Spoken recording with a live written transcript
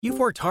You've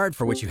worked hard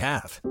for what you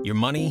have. Your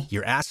money,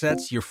 your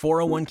assets, your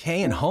 401k,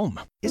 and home.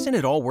 Isn't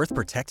it all worth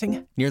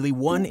protecting? Nearly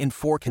 1 in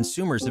 4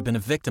 consumers have been a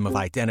victim of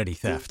identity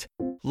theft.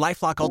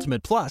 LifeLock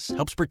Ultimate Plus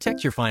helps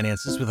protect your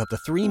finances with up to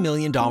 $3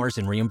 million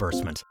in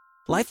reimbursement.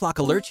 LifeLock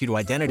alerts you to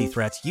identity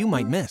threats you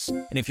might miss.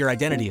 And if your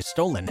identity is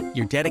stolen,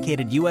 your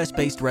dedicated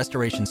U.S.-based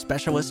restoration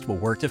specialist will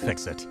work to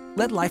fix it.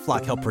 Let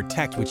LifeLock help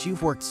protect what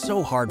you've worked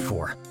so hard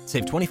for.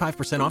 Save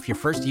 25% off your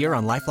first year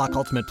on LifeLock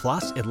Ultimate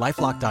Plus at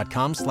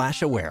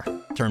LifeLock.com/aware.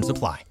 Terms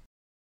apply.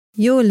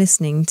 You're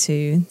listening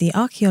to the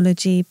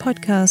Archaeology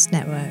Podcast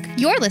Network.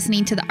 You're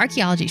listening to The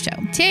Archaeology Show.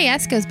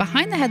 TAS goes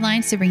behind the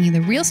headlines to bring you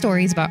the real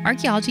stories about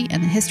archaeology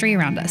and the history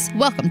around us.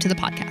 Welcome to the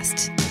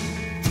podcast.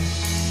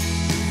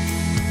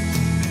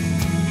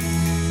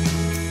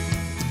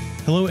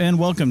 Hello and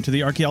welcome to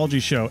The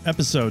Archaeology Show,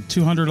 episode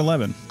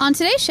 211. On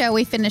today's show,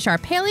 we finish our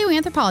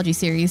Paleoanthropology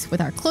series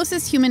with our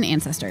closest human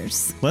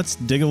ancestors. Let's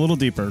dig a little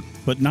deeper,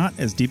 but not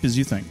as deep as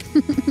you think.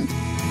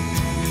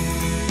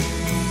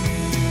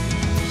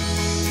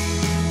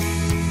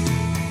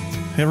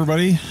 Hey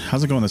everybody,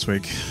 how's it going this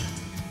week?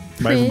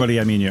 By everybody,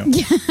 I mean you.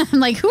 Yeah,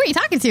 I'm like, who are you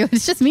talking to?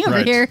 It's just me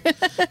over here.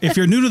 If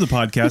you're new to the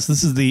podcast,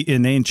 this is the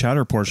inane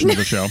chatter portion of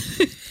the show.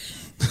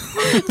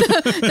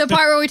 the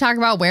part where we talk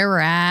about where we're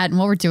at and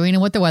what we're doing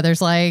and what the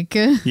weather's like.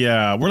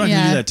 Yeah, we're not going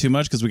to do that too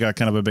much because we got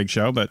kind of a big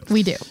show, but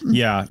we do.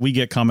 Yeah, we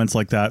get comments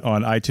like that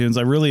on iTunes.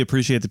 I really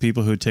appreciate the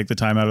people who take the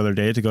time out of their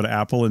day to go to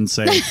Apple and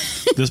say,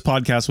 this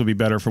podcast would be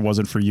better if it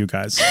wasn't for you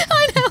guys.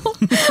 I know.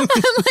 I'm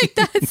like,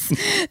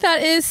 that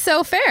is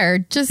so fair.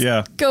 Just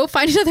go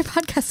find another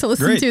podcast to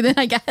listen to then,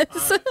 I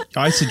guess.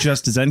 I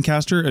suggest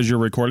Zencaster as your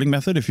recording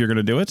method if you're going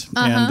to do it.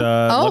 And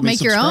let me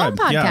make your own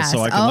podcast. Yeah,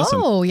 so I can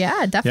listen. Oh,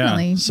 yeah,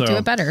 definitely. Yeah, so do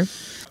it better.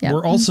 Yeah.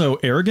 We're also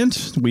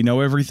arrogant. We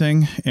know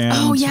everything.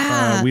 And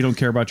we don't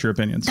care about your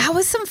opinions. That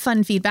was some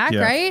fun feedback,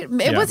 right?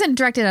 It wasn't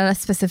directed at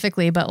us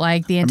specifically, but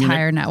like the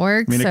entire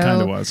network. I mean, it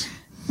kind of was.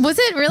 Was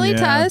it really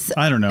to us?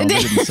 I don't know. We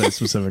didn't say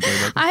specifically.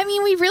 But. I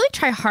mean, we really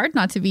try hard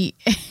not to be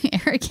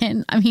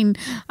arrogant. I mean,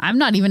 I'm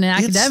not even an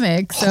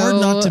academic. It's hard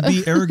not to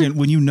be arrogant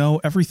when you know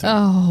everything.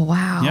 Oh,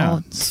 wow. Yeah,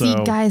 see,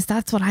 guys,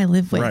 that's what I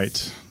live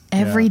with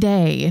every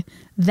day.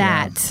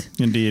 That.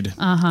 Yeah, indeed.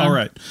 All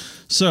right.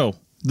 So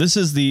this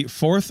is the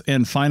 4th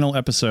and final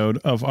episode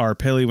of our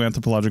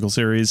paleoanthropological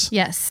series.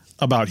 Yes.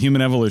 About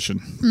human evolution.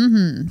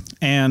 Mm-hmm.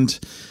 And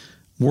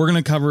we're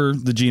going to cover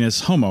the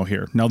genus Homo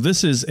here. Now,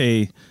 this is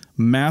a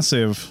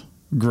massive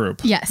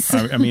group. Yes.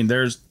 I mean,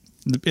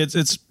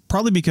 it's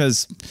probably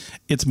because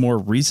it's more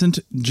recent,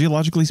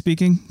 geologically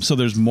speaking. So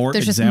there's more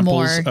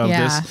examples of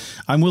this.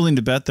 I'm willing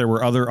to bet there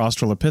were other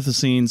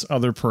Australopithecines,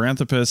 other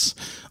Paranthropus,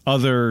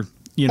 other...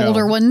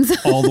 older ones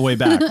all the way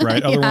back,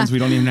 right? Other ones we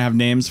don't even have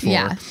names for.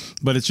 Yeah.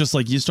 But it's just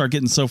like you start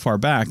getting so far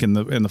back and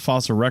the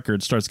fossil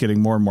record starts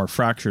getting more and more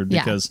fractured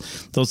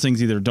because those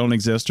things either don't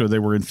exist or they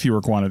were in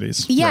fewer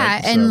quantities. Yeah.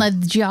 Right? And the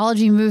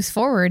geology moves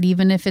forward,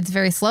 even if it's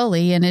very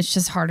slowly, and it's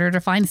just harder to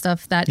find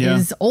stuff that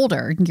is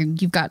older.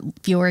 You've got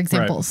fewer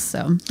examples.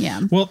 So,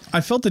 yeah. Well,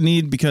 I felt the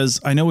need because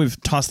I know we've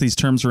tossed these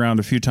terms around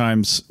a few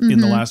times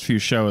in the last few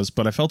shows,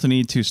 but I felt the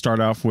need to start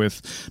off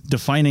with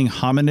defining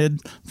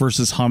hominid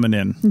versus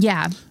hominin.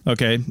 Yeah.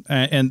 Okay.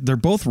 And they're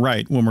both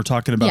right when we're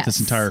talking about this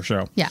entire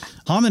show. Yeah.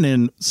 Hominin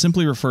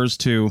simply refers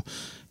to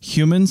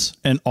humans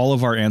and all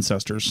of our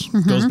ancestors.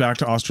 Goes back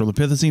to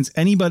Australopithecines.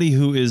 Anybody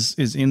who is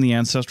in the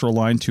ancestral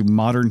line to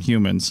modern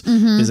humans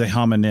is a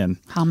hominin.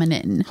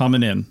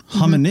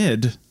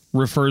 Hominid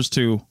refers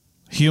to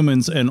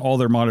humans and all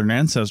their modern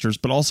ancestors,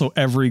 but also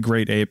every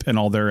great ape and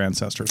all their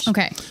ancestors.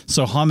 Okay.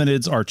 So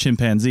hominids are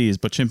chimpanzees,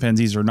 but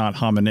chimpanzees are not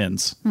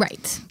hominins.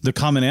 Right. The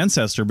common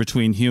ancestor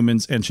between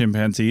humans and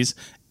chimpanzees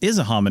is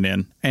a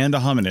hominin and a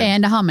hominid.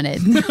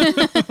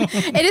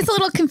 It is a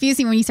little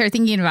confusing when you start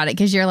thinking about it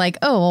because you're like,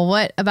 oh, well,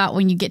 what about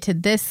when you get to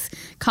this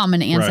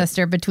common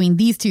ancestor between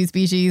these two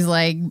species?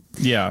 Like,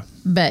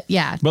 But like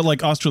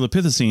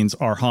Australopithecines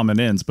are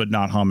hominins, but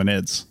not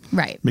hominids.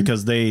 Right.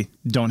 Because they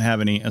don't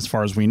have any, as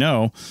far as we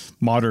know,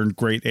 modern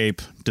great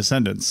ape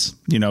descendants,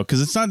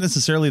 because it's not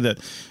necessarily that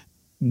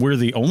we're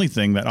the only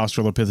thing that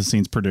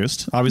Australopithecines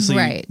produced.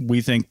 Obviously, we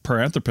think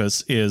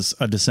Paranthropus is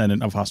a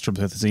descendant of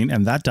Australopithecine,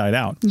 and that died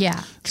out.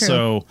 Yeah, true.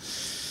 So,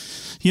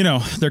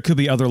 there could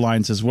be other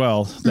lines as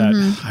well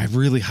that I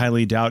really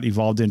highly doubt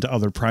evolved into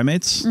other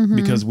primates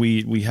because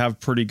we have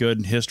pretty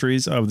good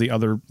histories of the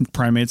other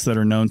primates that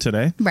are known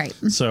today. Right.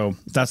 So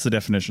that's the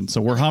definition.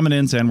 So we're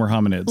hominins and we're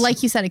hominids.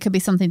 Like you said, it could be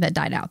something that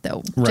died out,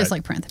 though, just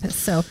like Paranthropus.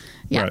 So,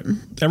 yeah. Right.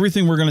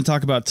 Everything we're going to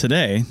talk about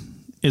today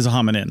is a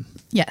hominin.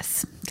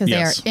 Yes, because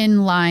they are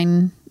in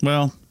line.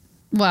 Well,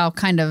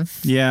 kind of.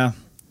 Yeah.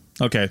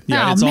 Okay.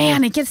 Yeah.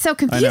 It gets so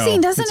confusing,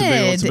 doesn't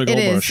it? It's a big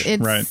old bush.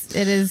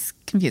 It is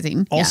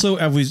confusing. Also,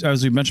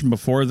 as we mentioned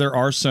before, there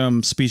are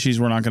some species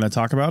we're not going to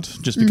talk about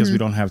just because we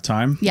don't have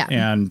time. Yeah.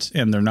 And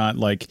they're not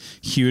like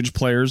huge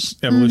players,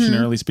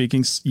 evolutionarily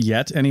speaking,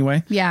 yet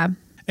anyway. Yeah.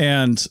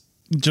 And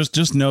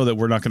just know that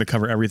we're not going to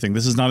cover everything.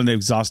 This is not an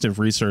exhaustive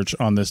research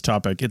on this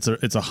topic. It's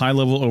a high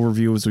level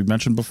overview, as we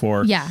mentioned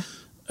before. Yeah.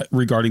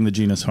 regarding the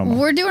genus Homo.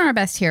 We're doing our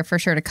best here for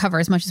sure to cover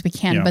as much as we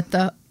can, but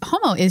the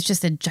Homo is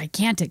just a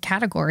gigantic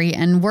category,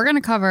 and we're going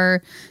to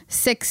cover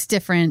 6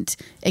 different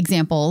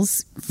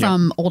examples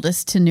from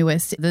oldest to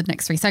newest, the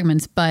next 3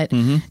 segments, but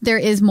there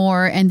is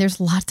more, and there's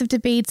lots of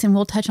debates, and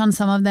we'll touch on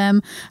some of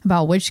them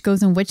about which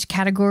goes in which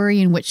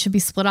category and which should be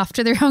split off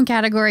to their own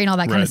category and all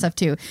that kind of stuff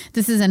too.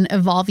 This is an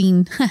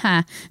evolving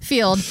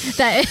field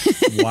that...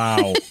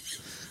 Wow.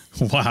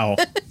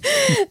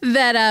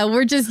 that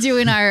we're just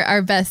doing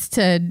our best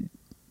to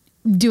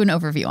do an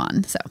overview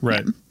on. So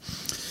right. Yeah.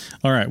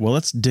 All right. Well,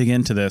 let's dig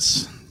into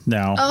this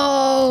now.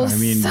 Oh, I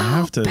mean, so you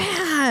have to.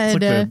 bad. It's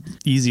like the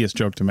easiest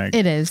joke to make.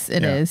 It is.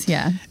 It is.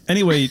 Yeah.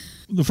 Anyway,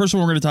 the first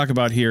one we're going to talk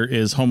about here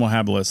is Homo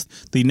habilis,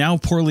 the now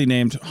poorly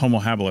named Homo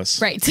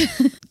habilis. Right.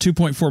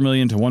 2.4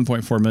 million to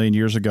 1.4 million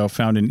years ago,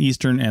 found in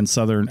eastern and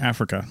southern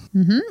Africa.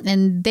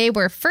 And they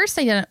were first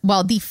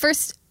the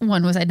first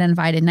one was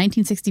identified in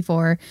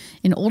 1964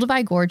 in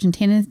Olduvai Gorge in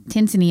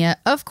Tanzania,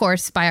 of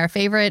course, by our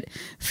favorite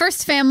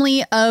first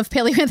family of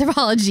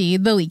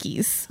paleoanthropology, the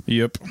Leakeys.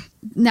 Yep.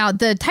 Now,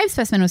 the type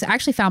specimen was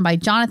actually found by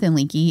Jonathan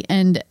Leakey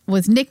and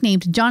was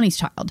nicknamed Johnny's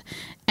Child.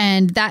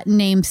 And that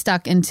name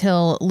stuck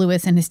until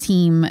Lewis and his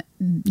team,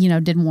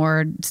 did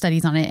more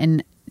studies on it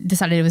and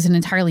decided it was an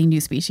entirely new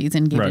species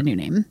and gave it a new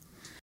name.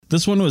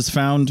 This one was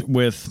found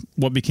with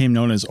what became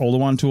known as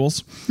Olawan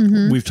tools.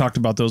 We've talked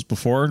about those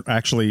before.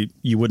 Actually,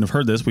 you wouldn't have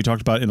heard this. We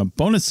talked about it in a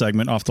bonus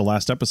segment off the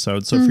last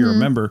episode. So if you're a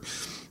member,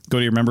 go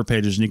to your member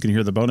pages and you can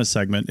hear the bonus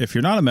segment. If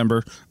you're not a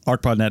member,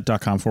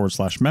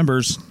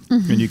 arcpodnet.com/members,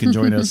 and you can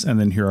join us and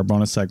then hear our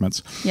bonus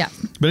segments. Yeah.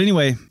 But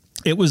anyway,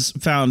 it was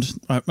found,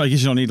 I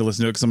guess you don't need to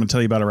listen to it because I'm going to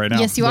tell you about it right now.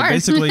 Yes, you are.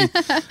 Basically,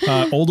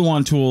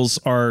 Olawan tools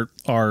are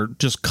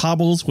just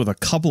cobbles with a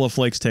couple of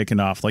flakes taken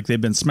off. Like they've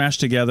been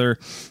smashed together,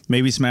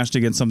 maybe smashed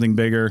against something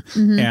bigger,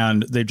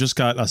 and they've just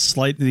got a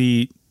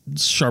slightly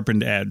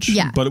sharpened edge.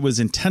 Yeah. But it was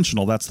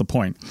intentional. That's the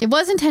point. It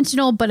was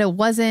intentional, but it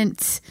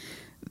wasn't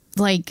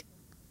like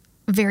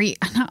very,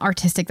 not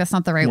artistic, that's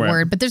not the right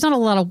word, but there's not a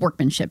lot of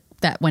workmanship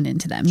that went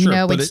into them.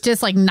 It's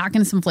just like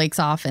knocking some flakes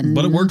off.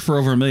 But it worked for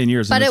over 1 million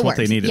years, and that's what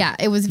they needed. Yeah,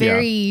 it was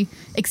very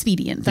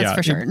expedient, that's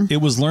for sure. It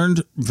was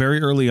learned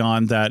very early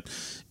on that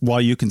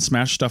while you can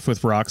smash stuff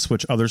with rocks,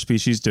 which other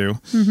species do,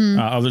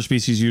 other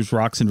species use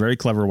rocks in very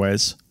clever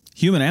ways.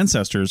 Human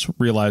ancestors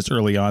realized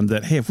early on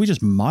that, hey, if we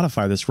just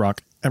modify this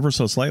rock ever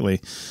so slightly,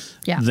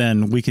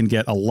 then we can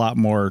get a lot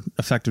more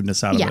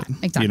effectiveness out of it.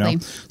 Exactly.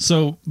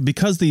 So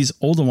because these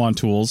Olawan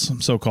tools,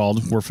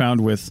 so-called, were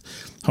found with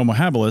Homo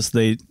habilis,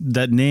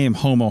 that name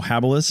Homo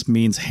habilis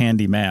means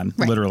handy man,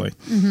 literally,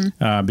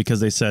 because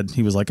they said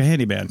he was like a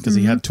handyman because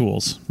he had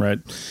tools, right?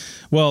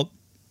 Well,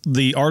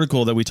 the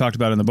article that we talked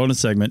about in the bonus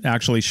segment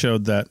actually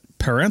showed that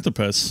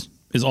Paranthropus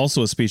is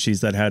also a species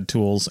that had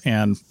tools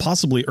and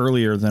possibly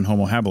earlier than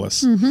Homo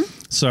habilis.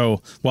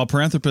 So while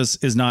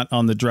Paranthropus is not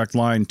on the direct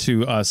line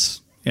to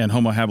us and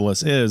Homo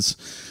habilis is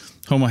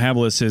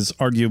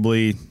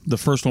arguably the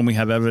first one we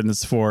have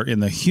evidence for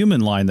in the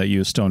human line that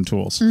used stone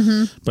tools,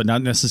 but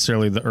not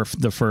necessarily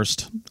the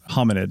first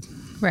hominid.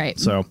 Right.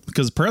 So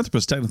because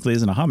Paranthropus technically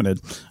isn't a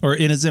hominid, or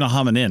it isn't a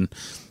hominin,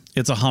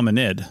 it's a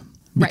hominid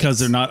because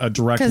they're not a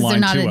direct line to us.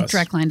 Because they're not a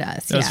direct line to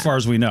us. As far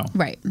as we know.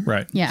 Right.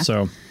 Yeah.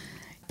 So,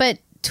 but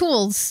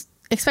tools,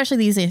 especially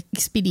these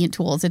expedient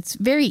tools, it's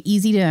very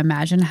easy to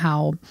imagine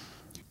how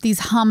these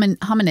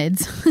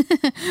hominids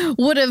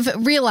would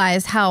have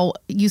realized how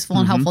useful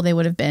and helpful they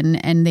would have been,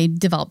 and they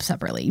developed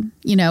separately,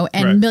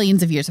 and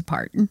millions of years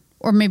apart,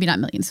 or maybe not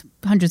millions,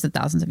 hundreds of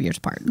thousands of years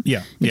apart.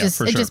 Yeah, it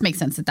just makes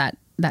sense that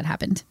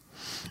happened.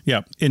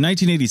 Yeah. In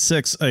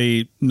 1986,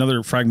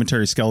 another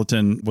fragmentary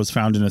skeleton was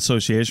found in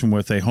association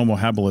with a Homo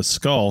habilis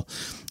skull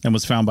and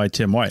was found by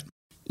Tim White.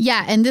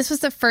 Yeah, and this was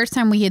the first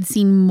time we had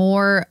seen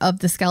more of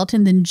the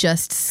skeleton than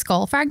just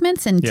skull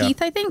fragments and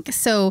teeth, I think.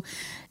 So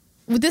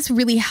this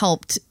really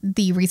helped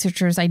the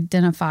researchers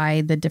identify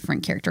the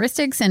different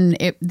characteristics, and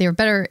they were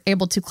better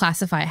able to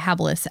classify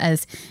habilis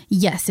as,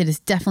 yes, it is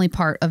definitely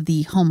part of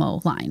the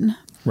Homo line.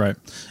 Right.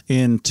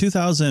 In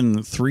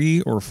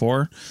 2003 or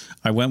 4,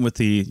 I went with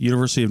the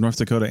University of North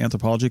Dakota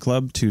Anthropology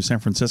Club to San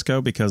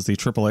Francisco because the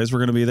AAAs were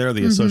going to be there,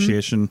 the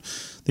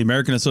the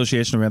American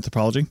Association of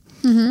Anthropology.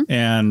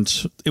 And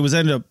it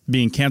ended up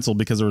being canceled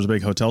because there was a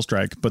big hotel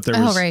strike, but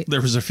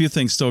there was a few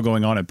things still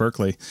going on at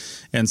Berkeley.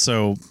 And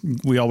so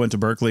we all went to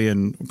Berkeley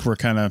and were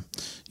kind of,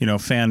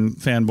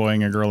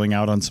 fanboying and girling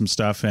out on some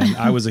stuff. And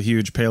I was a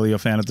huge paleo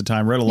fan at the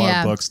time, read a lot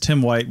of books.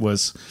 Tim White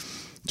was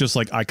just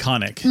like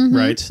iconic,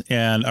 right?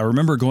 And I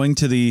remember going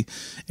to the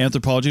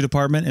anthropology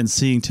department and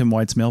seeing Tim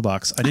White's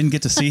mailbox. I didn't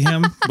get to see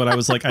him, but I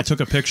was like, I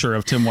took a picture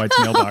of Tim White's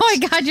mailbox. Oh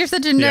my God, you're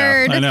such a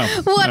nerd. Yeah, I know.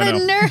 What a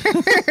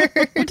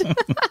nerd.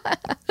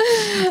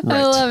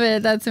 I love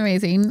it. That's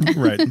amazing.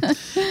 Right.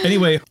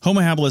 Anyway, Homo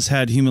habilis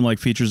had human-like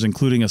features,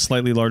 including a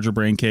slightly larger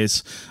brain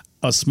case,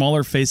 a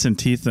smaller face and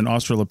teeth than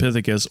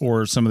Australopithecus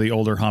or some of the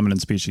older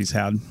hominin species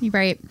had.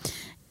 Right.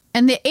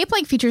 And the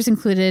ape-like features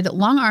included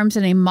long arms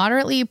and a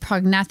moderately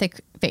prognathic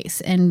face.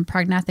 And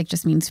prognathic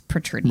just means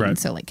protruding,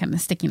 so like kind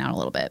of sticking out a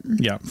little bit.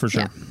 Yeah, for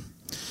sure.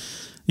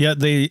 Yeah,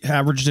 they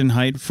averaged in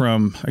height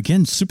from,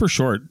 again, super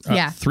short,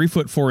 3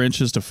 foot 4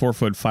 inches to 4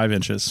 foot 5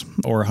 inches,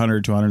 or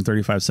 100 to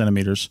 135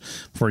 centimeters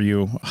for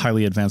you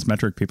highly advanced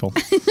metric people.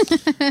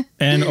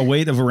 And a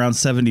weight of around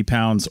 70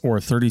 pounds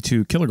or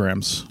 32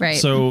 kilograms. Right.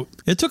 So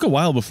it took a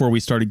while before we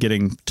started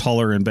getting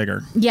taller and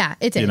bigger. Yeah,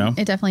 it did.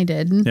 It definitely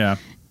did. Yeah.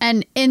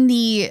 And in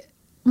the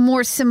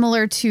more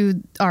similar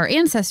to our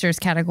ancestors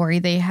category,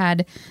 they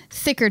had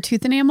thicker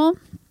tooth enamel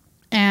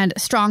and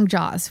strong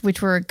jaws,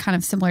 which were kind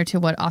of similar to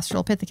what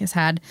Australopithecus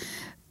had.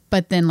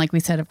 But then, like we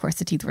said, of course,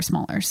 the teeth were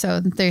smaller. So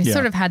they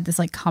sort of had this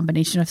like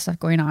combination of stuff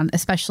going on,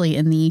 especially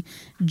in the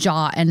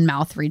jaw and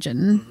mouth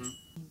region.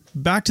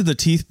 Back to the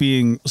teeth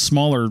being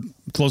smaller,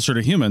 closer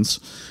to humans,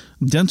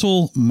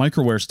 dental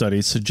microwear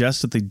studies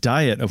suggest that the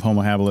diet of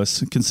Homo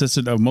habilis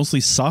consisted of mostly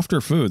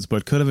softer foods,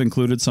 but could have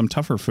included some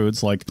tougher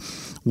foods like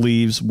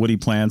leaves, woody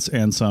plants,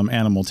 and some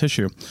animal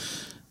tissue.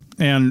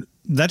 And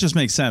that just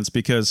makes sense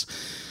because,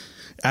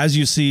 as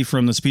you see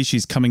from the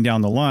species coming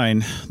down the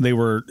line, they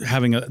were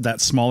having that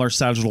smaller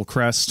sagittal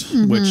crest,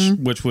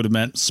 which would have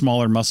meant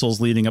smaller muscles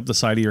leading up the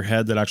side of your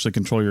head that actually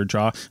control your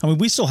jaw. I mean,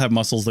 we still have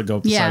muscles that go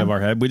up the side of our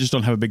head. We just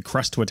don't have a big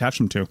crest to attach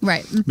them to.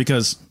 Right.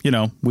 Because,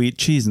 we eat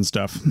cheese and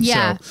stuff.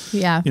 Yeah. So,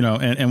 yeah.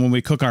 And when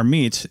we cook our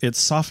meat, it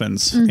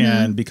softens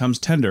and becomes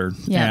tender.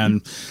 Yeah.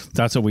 And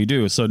that's what we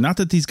do. So not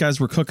that these guys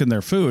were cooking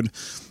their food,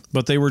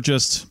 but they were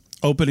just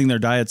opening their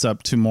diets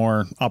up to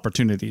more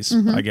opportunities,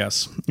 I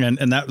guess. And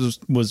that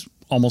was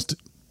almost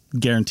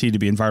guaranteed to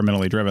be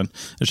environmentally driven.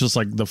 It's just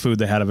like the food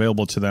they had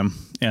available to them,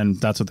 and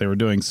that's what they were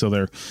doing. So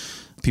they're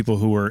people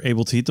who were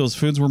able to eat those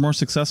foods were more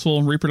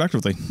successful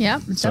reproductively. Yeah,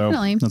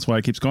 definitely. That's why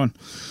it keeps going.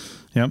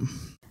 Yep.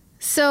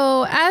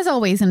 So as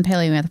always in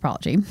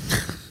paleoanthropology,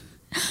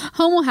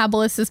 Homo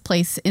habilis'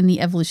 place in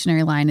the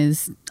evolutionary line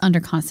is under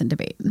constant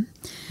debate.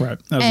 Right,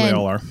 they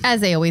all are.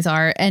 As they always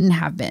are and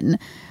have been.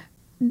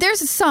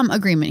 There's some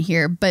agreement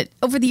here, but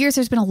over the years,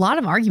 there's been a lot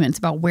of arguments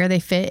about where they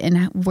fit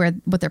and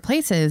what their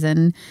place is.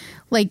 And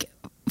like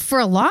for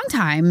a long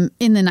time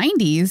in the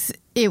 90s,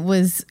 it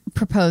was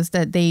proposed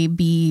that they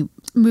be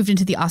moved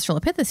into the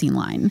Australopithecine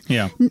line.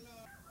 Yeah.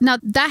 Now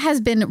that has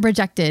been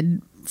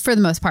rejected for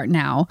the most part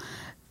now,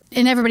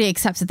 and everybody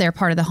accepts that they're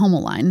part of the Homo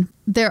line.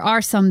 There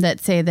are some that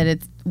say that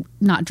it's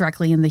not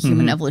directly in the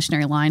human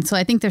evolutionary line. So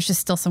I think there's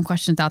just still some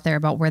questions out there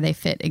about where they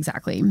fit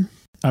exactly.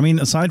 I mean,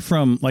 aside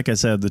from, like I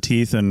said, the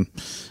teeth and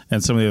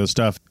some of the other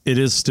stuff, it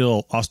is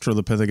still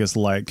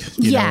Australopithecus-like,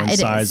 in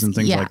size and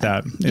things like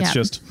that.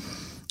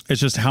 It's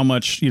just how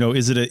much,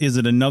 is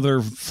it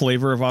another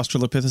flavor of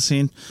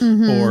Australopithecine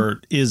or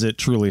is it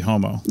truly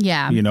Homo?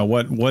 Yeah. And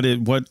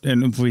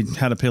if we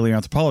had a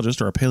paleoanthropologist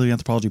or a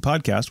paleoanthropology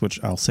podcast,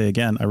 which I'll say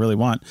again, I really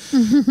want,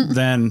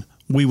 then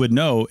we would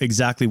know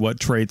exactly what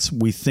traits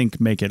we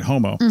think make it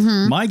Homo.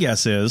 My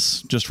guess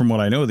is, just from what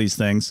I know of these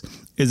things,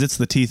 is it's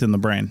the teeth and the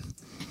brain.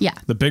 Yeah.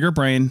 The bigger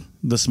brain,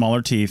 the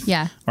smaller teeth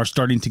are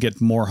starting to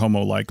get more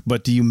Homo-like.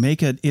 But do you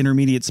make an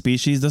intermediate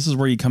species? This is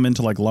where you come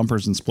into like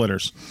lumpers and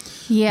splitters.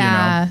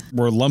 Yeah.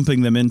 We're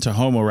lumping them into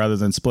Homo rather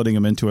than splitting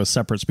them into a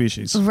separate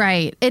species.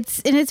 Right.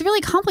 It's really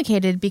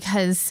complicated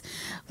because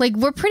like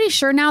we're pretty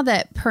sure now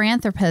that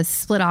Paranthropus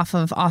split off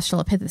of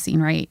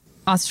Australopithecine, right?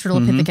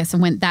 Australopithecus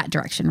and went that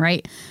direction,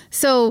 right?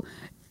 So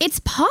it's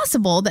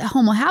possible that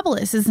Homo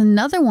habilis is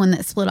another one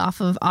that split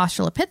off of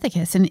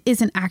Australopithecus and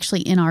isn't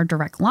actually in our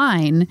direct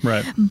line.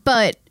 Right.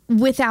 But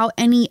without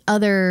any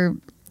other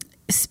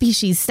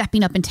species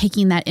stepping up and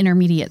taking that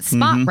intermediate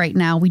spot right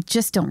now, we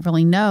just don't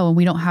really know. And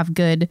we don't have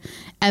good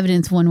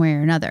evidence one way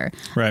or another.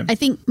 Right. I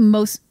think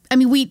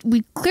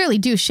we clearly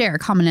do share a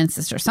common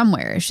ancestor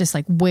somewhere. It's just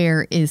like,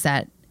 where is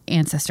that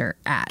ancestor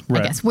at?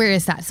 Right. I guess, where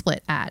is that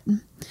split at?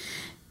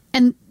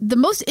 And the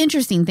most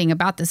interesting thing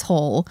about this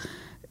whole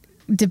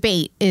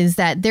debate is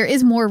that there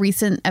is more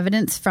recent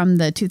evidence from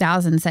the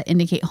 2000s that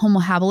indicate Homo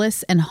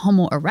habilis and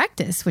Homo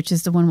erectus, which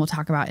is the one we'll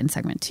talk about in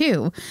segment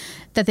 2,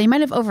 that they might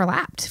have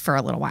overlapped for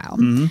a little while.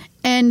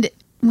 And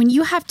when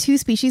you have two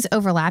species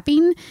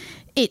overlapping,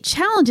 it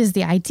challenges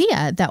the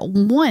idea that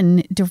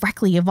one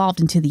directly evolved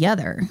into the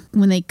other.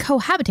 When they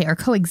cohabitate or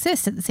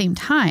coexist at the same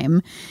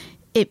time,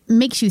 it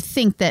makes you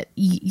think that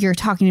you're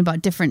talking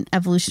about different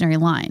evolutionary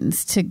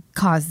lines to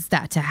cause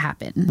that to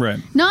happen.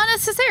 Right. Not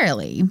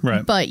necessarily,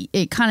 but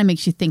it kind of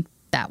makes you think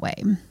that way.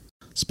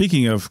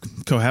 Speaking of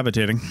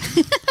cohabitating.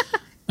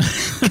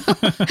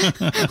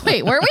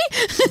 Wait, were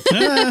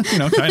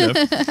we? Kind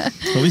of.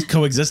 At least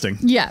coexisting.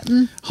 Yeah.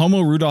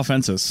 Homo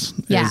rudolfensis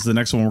is the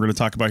next one we're going to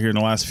talk about here in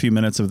the last few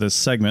minutes of this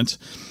segment.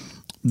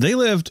 They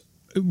lived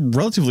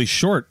relatively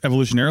short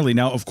evolutionarily.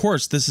 Now, of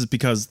course, this is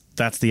because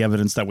that's the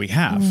evidence that we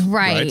have.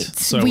 Right.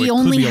 So it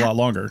could be a lot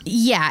longer.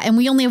 Yeah. And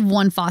we only have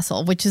one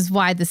fossil, which is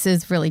why this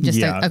is really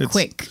just a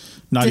quick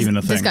not even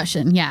a thing.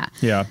 Discussion. Yeah.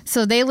 Yeah.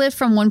 So they lived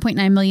from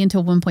 1.9 million to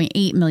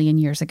 1.8 million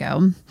years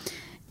ago.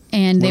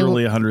 And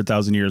literally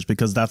 100,000 years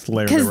because that's the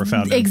layer they were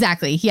found in.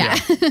 Exactly. Yeah.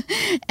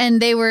 And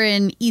they were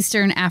in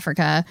Eastern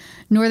Africa,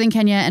 Northern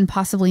Kenya, and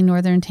possibly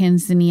Northern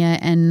Tanzania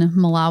and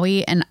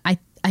Malawi. And I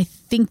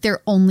think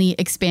they're only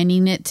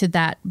expanding it to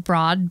that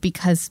broad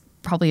because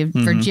probably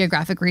for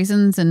geographic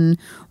reasons and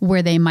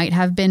where they might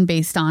have been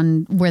based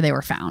on where they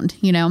were found,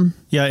 you know?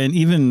 Yeah, and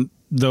even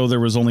though there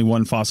was only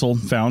one fossil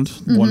found,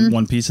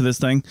 one piece of this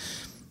thing,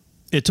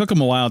 it took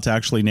them a while to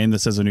actually name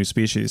this as a new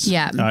species.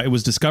 Yeah. It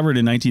was discovered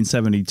in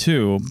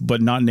 1972,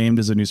 but not named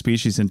as a new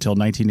species until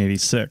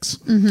 1986.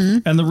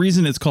 And the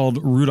reason it's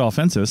called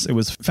Rudolfensis, it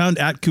was found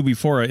at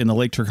Kubifora in the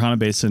Lake Turkana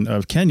Basin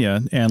of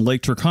Kenya, and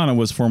Lake Turkana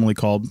was formerly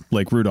called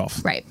Lake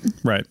Rudolph. Right.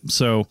 Right.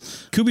 So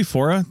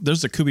Kubifora,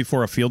 there's a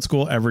Kubifora Field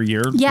School every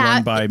year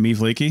run by Meave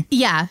Leakey.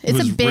 Yeah.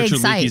 It's a big Richard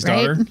site, Leakey's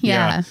right? daughter.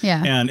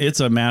 Yeah. And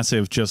it's a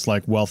massive, just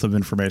like wealth of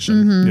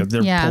information.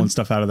 They're pulling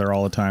stuff out of there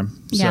all the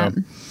time. Yeah.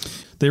 So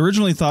they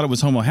originally thought it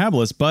was Homo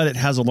habilis, but it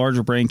has a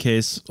larger brain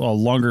case, a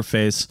longer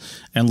face,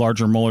 and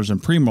larger molars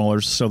and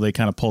premolars, so they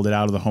kind of pulled it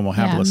out of the Homo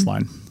habilis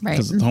line. Right.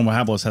 Because the Homo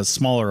habilis has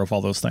smaller of all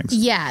those things.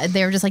 Yeah,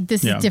 they were just like,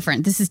 this is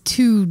different. This is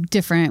too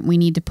different. We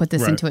need to put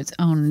this into its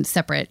own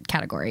separate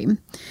category.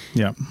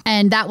 Yeah.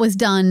 And that was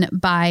done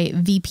by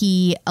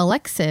VP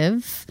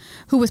Alexiv,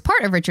 who was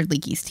part of Richard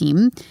Leakey's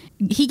team.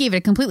 He gave it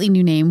a completely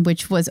new name,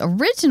 which was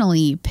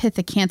originally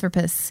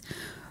Pithecanthropus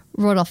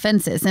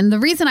Rudolfensis. And the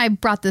reason I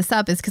brought this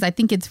up is because I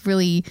think it's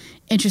really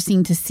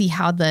interesting to see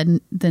how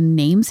the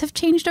names have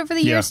changed over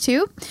the years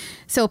too.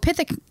 So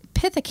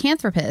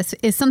Pithecanthropus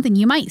is something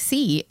you might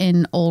see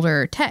in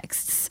older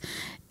texts.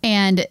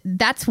 And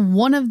that's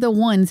one of the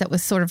ones that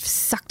was sort of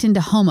sucked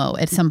into Homo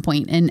at some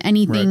point, and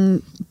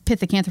anything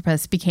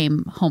Pithecanthropus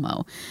became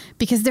Homo,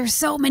 because there's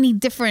so many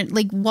different,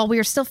 like, while we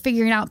were still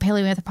figuring out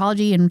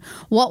paleoanthropology and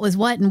what was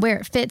what and where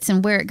it fits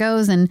and where it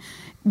goes and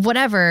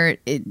whatever,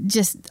 it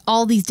just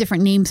all these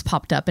different names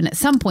popped up, and at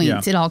some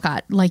point it all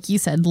got, like you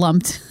said,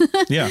 lumped.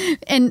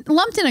 And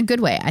lumped in a good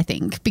way, I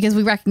think, because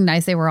we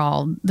recognized they were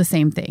all the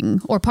same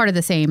thing or part of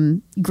the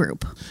same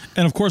group.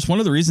 And of course, one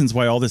of the reasons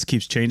why all this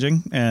keeps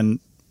changing and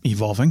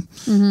evolving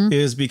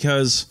is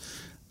because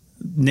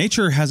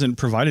nature hasn't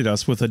provided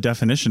us with a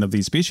definition of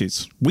these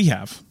species. We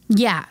have.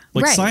 Yeah.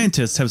 Like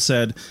scientists have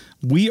said,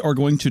 we are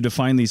going to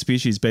define these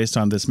species based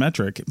on this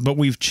metric, but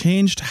we've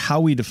changed how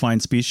we define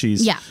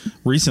species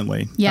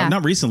recently.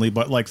 Not recently,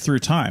 but like through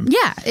time.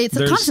 Yeah, it's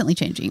constantly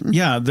changing.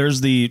 Yeah,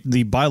 there's the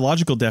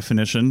biological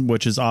definition,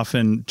 which is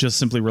often just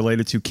simply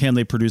related to can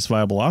they produce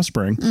viable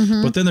offspring.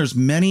 But then there's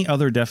many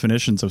other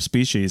definitions of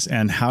species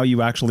and how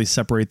you actually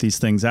separate these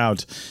things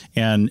out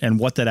and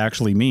what that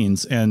actually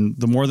means. And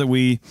the more that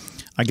we,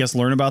 I guess,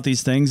 learn about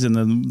these things and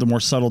the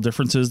more subtle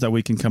differences that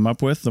we can come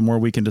up with, the more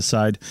we can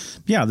decide,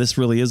 this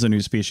really is a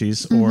new species,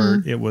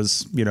 or it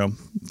was,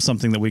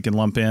 something that we can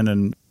lump in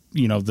and,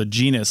 the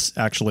genus,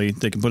 actually,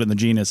 they can put it in the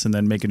genus and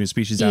then make a new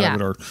species out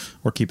of it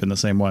or keep in the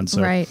same one.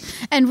 So. Right.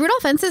 And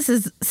Rudolfensis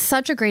is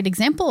such a great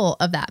example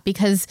of that,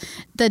 because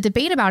the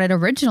debate about it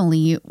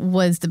originally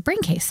was the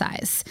brain case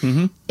size.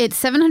 It's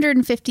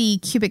 750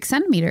 cubic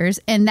centimeters,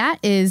 and that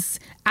is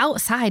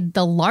outside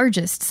the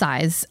largest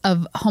size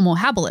of Homo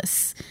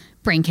habilis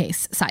brain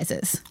case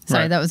sizes.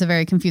 Sorry, that was a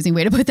very confusing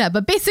way to put that.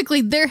 But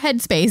basically, their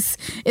head space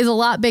is a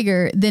lot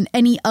bigger than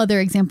any other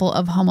example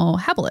of Homo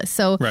habilis.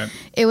 So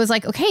it was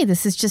like, okay,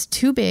 this is just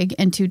too big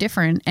and too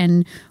different.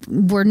 And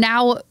we're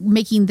now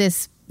making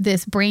this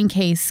brain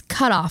case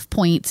cutoff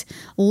point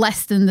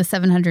less than the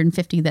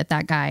 750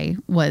 that guy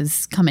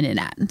was coming in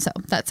at. And so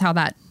that's how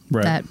that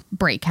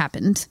break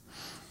happened.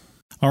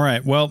 All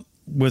right. Well,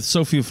 with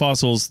so few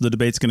fossils, the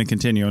debate's going to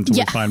continue until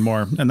we find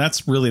more. And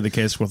that's really the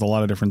case with a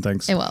lot of different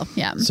things. It will,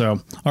 yeah.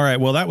 So, all right.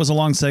 Well, that was a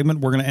long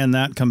segment. We're going to end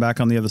that, come back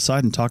on the other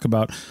side and talk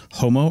about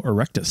Homo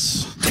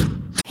erectus.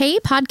 Hey,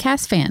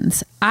 podcast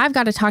fans. I've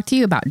got to talk to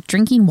you about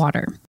drinking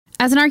water.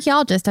 As an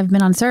archaeologist, I've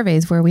been on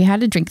surveys where we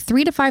had to drink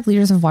 3 to 5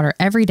 liters of water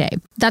every day.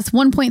 That's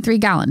 1.3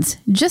 gallons,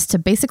 just to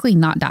basically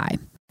not die.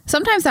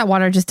 Sometimes that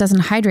water just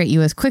doesn't hydrate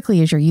you as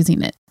quickly as you're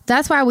using it.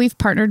 That's why we've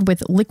partnered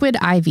with Liquid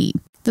IV.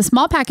 The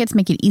small packets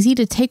make it easy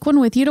to take one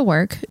with you to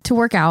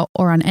work out,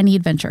 or on any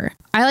adventure.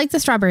 I like the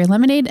strawberry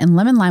lemonade and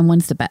lemon lime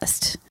ones the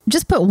best.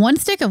 Just put 1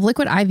 stick of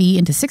Liquid IV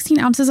into 16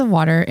 ounces of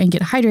water and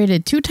get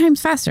hydrated 2 times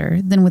faster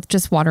than with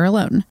just water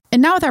alone.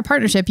 And now with our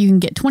partnership, you can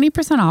get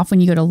 20% off when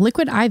you go to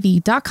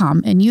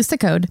liquidiv.com and use the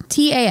code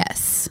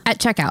TAS at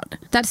checkout.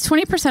 That's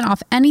 20%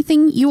 off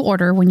anything you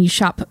order when you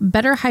shop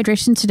Better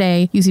Hydration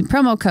Today using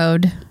promo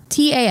code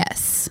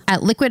TAS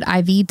at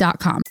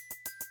liquidiv.com.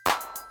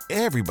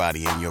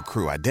 Everybody in your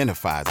crew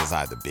identifies as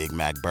either Big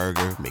Mac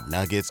Burger,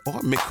 McNuggets, or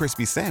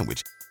McCrispy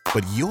Sandwich.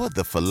 But you're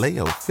the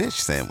Filet-O-Fish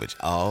Sandwich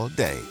all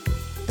day.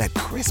 That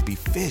crispy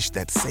fish,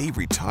 that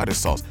savory tartar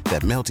sauce,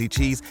 that melty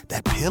cheese,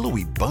 that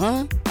pillowy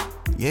bun.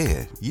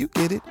 Yeah, you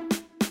get it.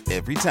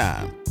 Every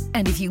time.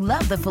 And if you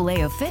love the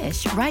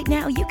Filet-O-Fish, right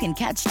now you can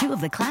catch 2 of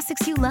the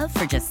classics you love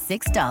for just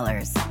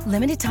 $6.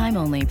 Limited time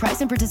only.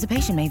 Price and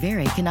participation may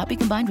vary. Cannot be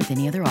combined with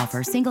any other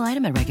offer. Single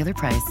item at regular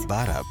price.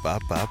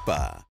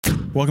 Ba-da-ba-ba-ba.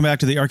 Welcome back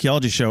to the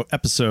Archaeology Show,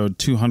 episode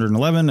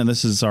 211. And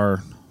this is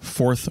our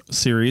 4th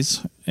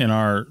series in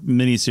our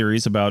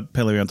mini-series about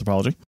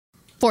paleoanthropology.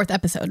 4th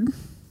episode.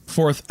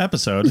 4th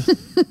episode.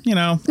 You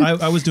know,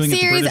 I was doing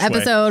series, it the British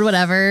episode, way.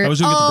 whatever. I was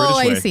doing it the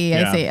British way.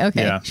 I see.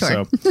 Okay, yeah,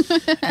 sure. So,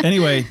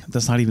 anyway,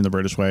 that's not even the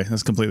British way.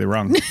 That's completely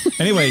wrong.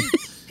 Anyway.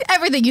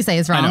 Everything you say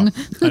is wrong.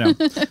 I know.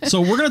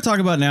 So we're going to talk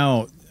about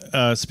now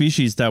a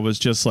species that was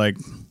just like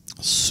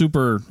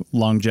super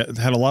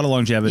had a lot of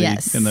longevity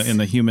in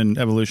the human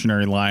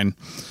evolutionary line.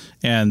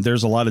 And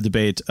there's a lot of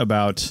debate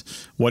about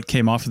what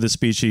came off of this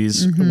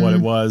species, what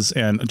it was,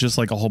 and just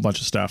like a whole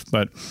bunch of stuff.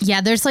 But yeah,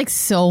 there's like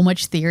so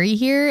much theory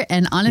here.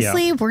 And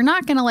honestly, we're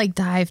not going to like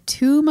dive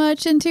too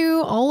much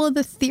into all of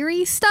the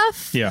theory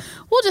stuff. Yeah.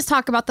 We'll just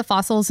talk about the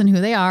fossils and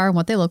who they are and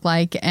what they look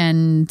like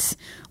and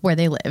where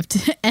they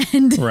lived.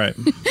 And right.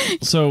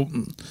 So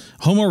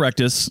Homo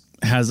erectus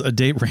has a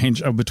date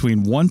range of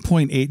between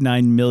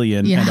 1.89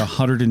 million and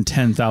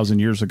 110,000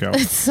 years ago.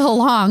 It's so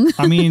long.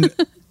 I mean...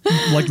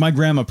 Like my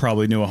grandma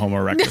probably knew a Homo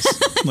erectus.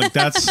 Like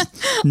that's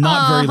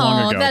not very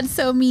long ago. That's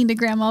so mean to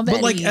Grandma Betty.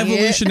 But like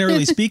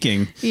evolutionarily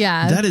speaking,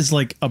 that is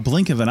like a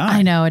blink of an eye.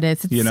 I know it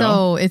is.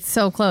 It's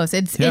so close.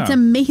 It's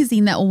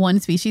amazing that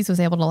one species was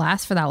able to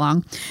last for that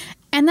long.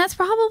 And that's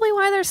probably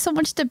why there's so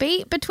much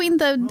debate between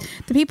the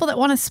people that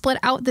want to split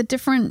out the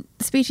different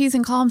species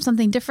and call them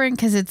something different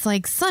because it's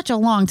like such a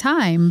long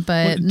time.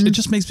 But it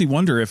just makes me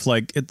wonder if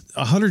like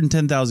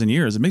 110,000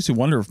 years, it makes me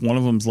wonder if one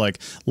of them's like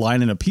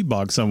lying in a peat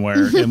bog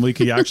somewhere and we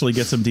could actually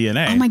get some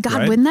DNA. Oh my God,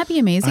 right? Wouldn't that be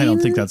amazing? I don't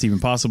think that's even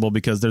possible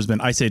because there's been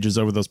ice ages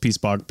over those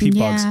peat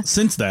bogs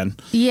since then.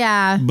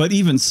 Yeah. But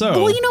even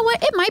so. Well, you know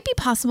what? It might be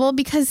possible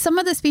because some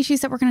of the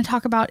species that we're going to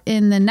talk about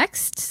in the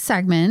next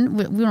segment,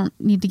 we don't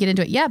need to get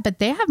into it yet, but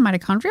they have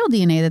mitochondrial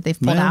DNA that they've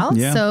pulled out.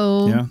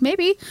 So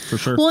maybe. For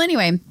sure. Well,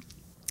 anyway,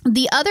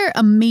 the other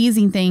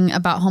amazing thing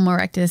about Homo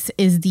erectus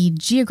is the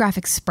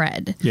geographic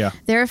spread. Yeah.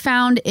 They're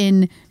found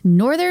in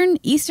northern,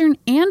 eastern,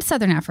 and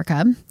southern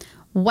Africa,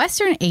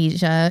 Western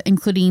Asia,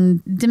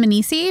 including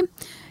Dmanisi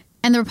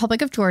and the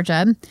Republic of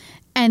Georgia,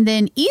 and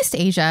then East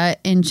Asia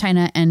in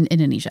China and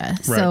Indonesia.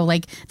 Right. So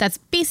like that's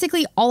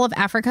basically all of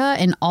Africa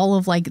and all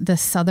of like the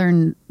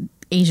southern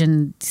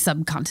Asian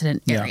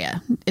subcontinent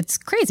area. It's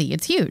crazy.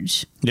 It's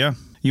huge. Yeah.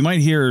 You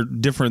might hear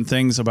different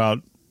things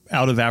about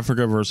out of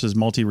Africa versus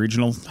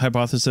multi-regional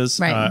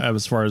hypothesis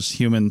as far as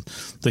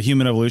the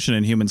human evolution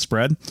and human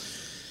spread.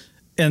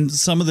 And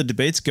some of the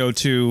debates go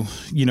to,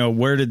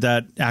 where did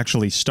that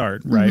actually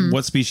start, right?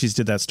 What species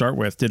did that start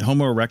with? Did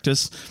Homo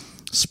erectus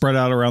spread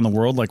out around the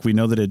world like we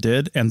know that it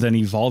did and then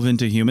evolve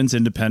into humans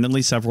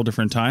independently several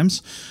different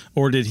times?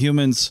 Or did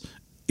humans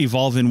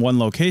evolve in one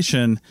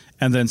location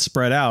and then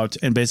spread out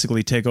and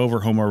basically take over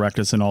Homo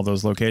erectus in all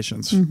those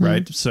locations,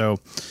 right? So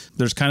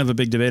there's kind of a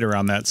big debate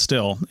around that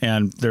still,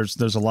 and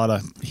there's a lot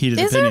of heated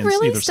opinions. Is there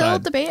really still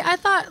debate? I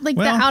thought the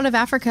out of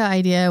Africa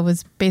idea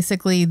was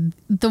basically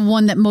the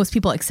one that most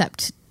people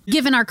accept,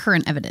 given our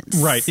current evidence.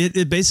 Right.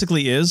 It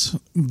basically is,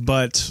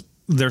 but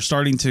they're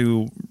starting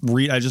to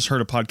I just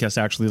heard a podcast,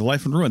 actually, the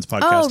Life and Ruins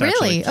podcast. Oh,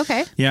 really? Actually.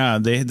 Okay. Yeah,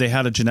 they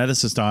had a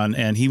geneticist on,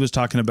 and he was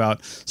talking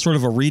about sort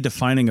of a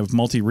redefining of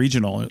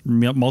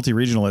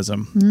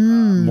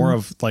multi-regionalism, more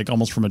of like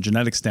almost from a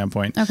genetic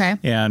standpoint. Okay.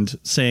 And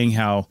saying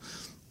how,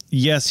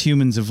 yes,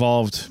 humans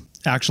evolved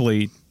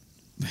actually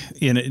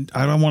I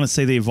don't want to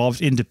say they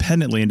evolved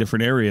independently in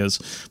different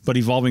areas, but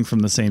evolving from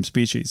the same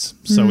species.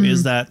 So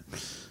is that,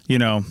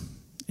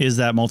 is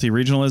that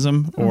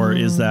multi-regionalism or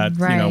is that,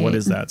 what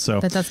is that? So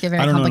that does get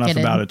very I don't know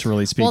complicated. enough about it to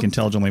really speak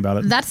intelligently about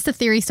it. That's the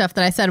theory stuff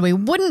that I said we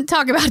wouldn't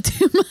talk about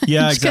too much.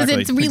 Yeah, exactly.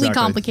 Because it's really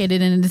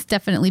complicated and it's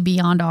definitely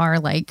beyond our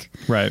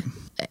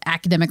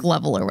academic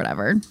level or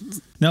whatever.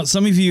 Now,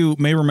 some of you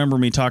may remember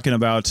me talking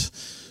about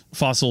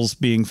fossils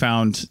being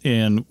found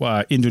in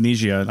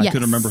Indonesia. I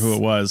couldn't remember who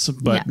it was,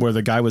 but where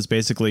the guy was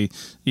basically,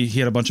 he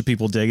had a bunch of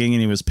people digging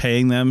and he was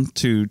paying them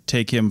to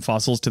take him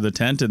fossils to the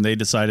tent, and they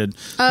decided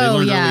they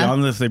learned early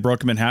on that if they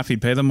broke him in half,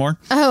 he'd pay them more.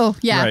 Oh,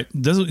 yeah. Right.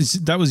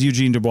 That was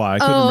Eugene Dubois. I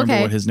couldn't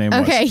remember what his name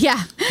was. Okay,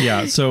 yeah.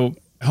 Yeah, so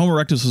Homo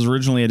erectus was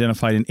originally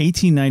identified in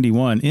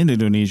 1891 in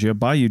Indonesia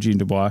by Eugene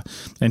Dubois,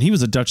 and he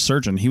was a Dutch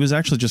surgeon. He was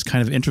actually just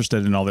kind of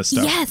interested in all this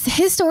stuff. Yes,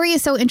 his story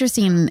is so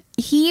interesting.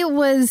 He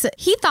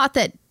thought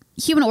that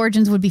human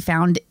origins would be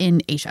found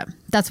in Asia.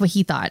 That's what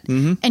he thought.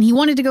 And he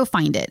wanted to go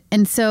find it.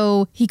 And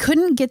so he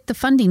couldn't get the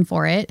funding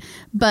for it,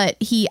 but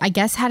he, I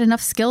guess, had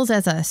enough skills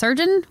as a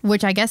surgeon,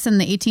 which I guess in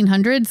the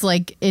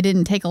 1800s, it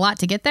didn't take a lot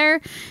to get there.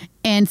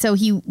 And so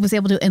he was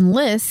able to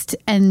enlist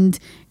and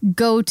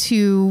go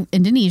to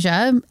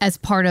Indonesia as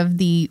part of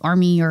the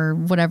army or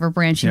whatever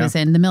branch he was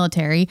in, the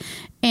military.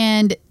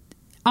 And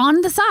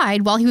on the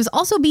side, while he was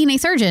also being a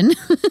surgeon,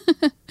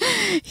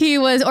 he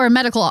was,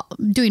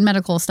 doing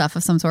medical stuff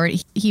of some sort,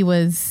 he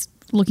was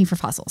looking for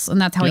fossils.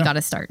 And that's how he got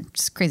his start.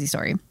 Just a crazy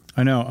story.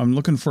 I know. I'm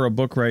looking for a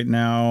book right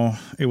now.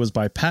 It was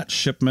by Pat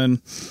Shipman,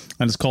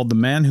 and it's called The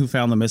Man Who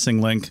Found the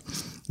Missing Link,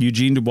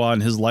 Eugene Dubois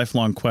and His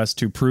Lifelong Quest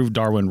to Prove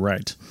Darwin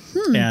Right.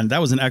 And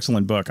that was an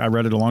excellent book. I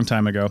read it a long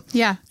time ago.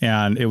 Yeah.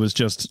 And it was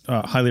just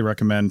highly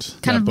recommend.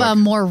 Kind of a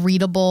more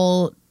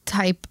readable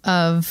type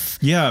of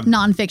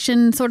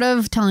nonfiction, sort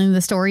of telling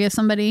the story of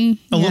somebody.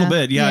 A little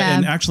bit, yeah.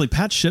 And actually,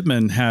 Pat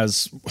Shipman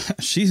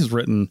she's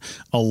written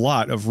a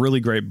lot of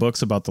really great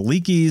books about the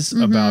Leakeys,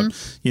 about,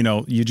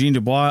 Eugene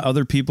Dubois,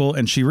 other people.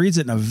 And she reads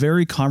it in a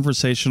very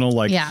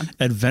conversational,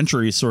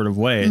 adventure-y sort of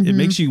way. It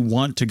makes you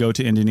want to go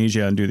to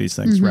Indonesia and do these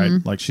things, right?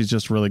 Like, she's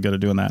just really good at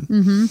doing that.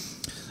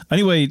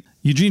 Anyway,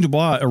 Eugene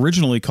Dubois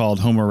originally called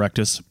Homo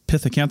erectus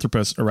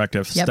Pithecanthropus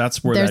erectus. Yep.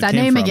 That's where There's that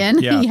name came from.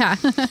 Again. Yeah.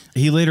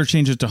 He later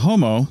changed it to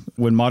Homo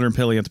when modern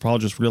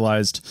paleoanthropologists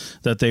realized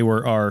that they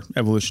were our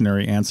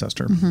evolutionary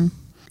ancestor.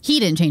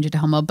 He didn't change it to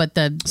Homo, but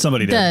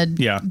somebody did.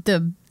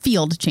 The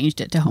field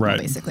changed it to Homo,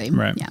 basically.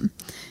 Right. Yeah.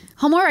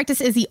 Homo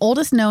erectus is the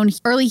oldest known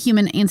early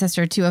human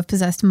ancestor to have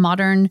possessed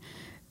modern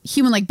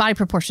human-like body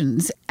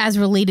proportions as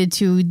related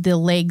to the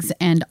legs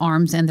and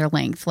arms and their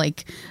length,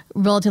 like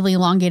relatively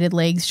elongated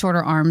legs,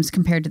 shorter arms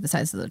compared to the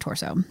size of the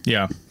torso.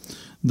 Yeah.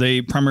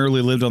 They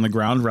primarily lived on the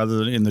ground rather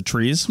than in the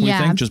trees, we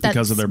think, just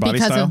because of their body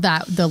style.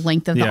 Because of the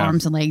length of the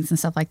arms and legs and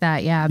stuff like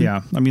that,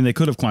 Yeah. I mean, they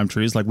could have climbed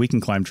trees, like we can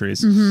climb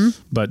trees.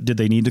 But did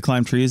they need to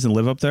climb trees and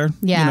live up there?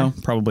 Yeah.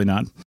 Probably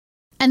not.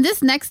 And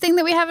this next thing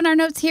that we have in our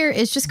notes here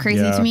is just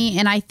crazy to me.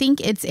 And I think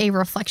it's a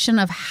reflection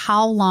of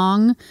how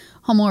long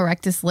Homo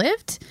erectus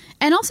lived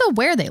and also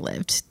where they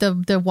lived,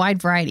 the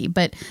wide variety.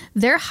 But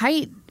their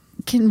height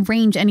can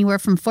range anywhere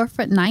from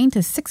 4'9" to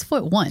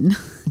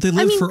 6'1". They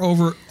lived for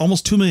over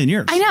almost 2 million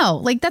years. I know,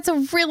 like that's a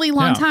really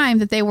long time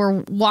that they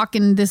were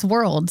walking this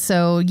world.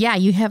 So yeah,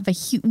 you have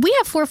we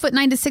have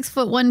 4'9" to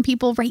 6'1"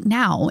 people right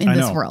now in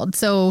this world.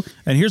 So,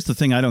 and here's the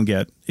thing I don't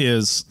get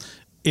is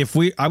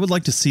I would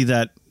like to see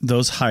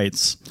those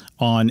heights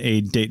on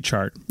a date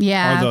chart.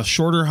 Yeah. Are the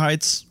shorter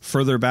heights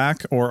further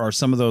back, or are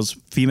some of those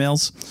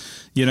females?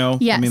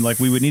 Yes. I mean, like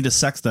we would need to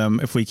sex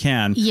them if we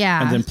can.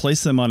 Yeah. And then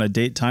place them on a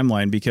date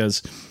timeline,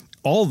 because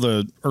all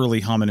the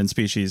early hominin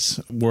species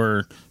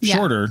were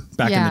shorter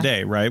back in the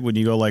day, right? When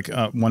you go like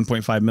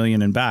 1.5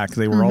 million and back,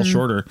 they were all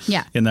shorter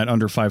in that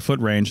under 5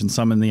 foot range, and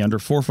some in the under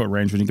 4 foot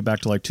range when you get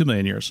back to like 2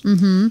 million years.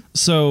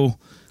 So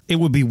it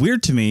would be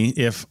weird to me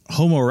if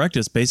Homo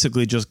erectus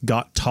basically just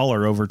got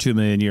taller over 2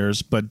 million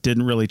years, but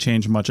didn't really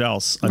change much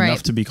else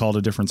enough to be called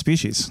a different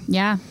species.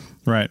 Yeah.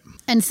 Right.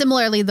 And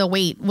similarly, the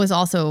weight is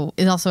also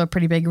a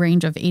pretty big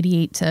range of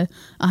 88 to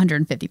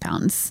 150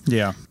 pounds.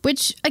 Yeah.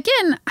 Which,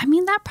 again, I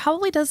mean, that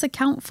probably does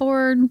account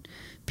for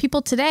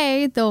people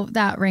today, though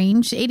that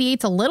range.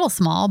 88's a little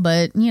small,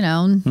 but,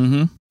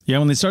 Yeah,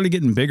 when they started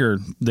getting bigger,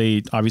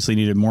 they obviously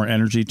needed more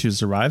energy to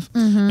survive.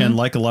 And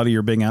like a lot of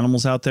your big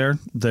animals out there,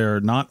 they're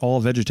not all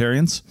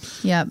vegetarians.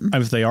 Yep.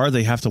 If they are,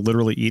 they have to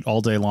literally eat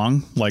all day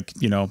long. Like,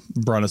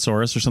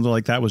 Brontosaurus or something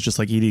like that was just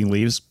like eating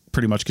leaves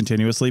pretty much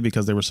continuously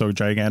because they were so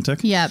gigantic.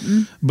 Yep.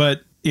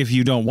 But if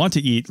you don't want to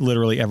eat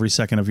literally every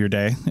second of your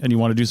day and you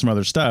want to do some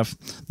other stuff,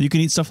 you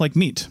can eat stuff like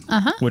meat,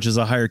 which is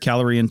a higher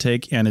calorie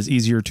intake and is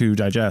easier to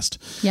digest.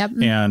 Yep.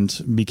 And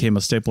became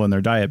a staple in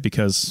their diet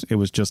because it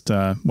was just,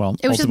 it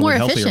was just more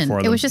efficient. For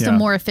them. It was just a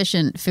more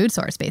efficient food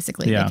source,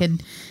 basically. Yeah. They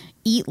could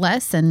eat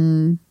less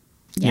and...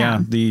 Yeah,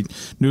 the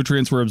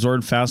nutrients were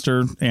absorbed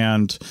faster,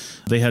 and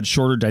they had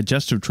shorter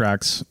digestive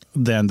tracts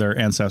than their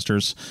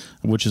ancestors,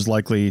 which is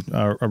likely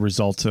a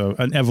result of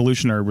an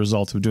evolutionary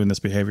result of doing this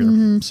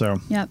behavior. So,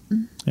 yeah.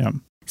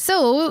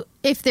 So,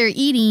 if they're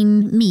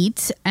eating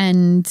meat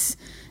and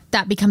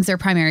that becomes their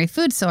primary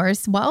food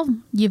source, well,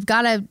 you've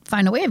got to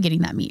find a way of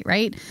getting that meat,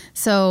 right?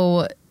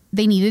 So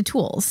they needed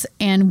tools,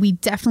 and we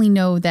definitely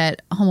know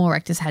that Homo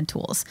erectus had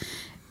tools.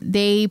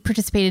 They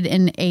participated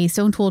in a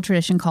stone tool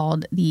tradition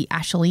called the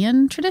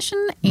Acheulean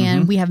tradition,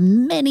 and we have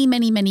many,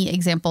 many, many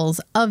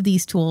examples of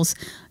these tools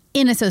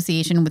in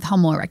association with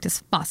Homo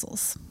erectus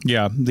fossils.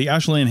 Yeah, the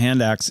Acheulean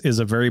hand axe is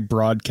a very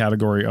broad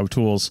category of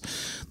tools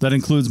that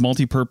includes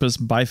multi-purpose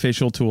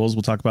bifacial tools.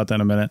 We'll talk about that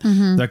in a minute.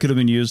 That could have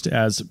been used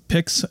as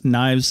picks,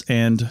 knives,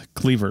 and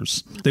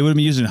cleavers. They would have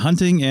been used in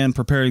hunting and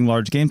preparing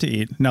large game to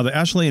eat. Now, the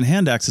Acheulean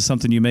hand axe is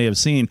something you may have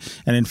seen.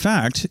 And in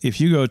fact,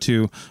 if you go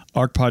to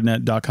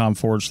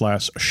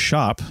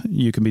arcpodnet.com/shop,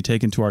 you can be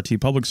taken to our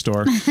TeePublic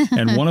store.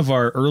 And one of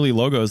our early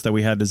logos that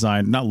we had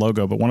designed, not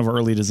logo, but one of our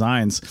early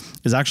designs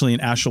is actually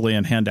an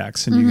Acheulean hand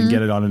axe, and you can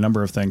get it on a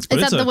number of things. But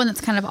is that the one that's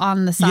kind of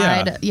on the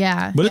side?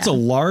 Yeah. But it's a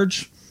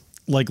large,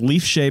 like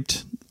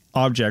leaf-shaped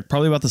object,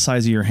 probably about the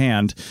size of your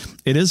hand.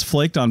 It is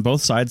flaked on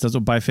both sides. That's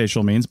what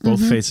bifacial means.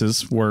 Both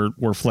faces were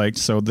flaked,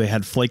 so they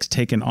had flakes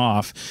taken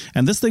off.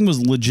 And this thing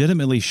was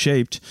legitimately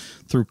shaped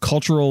through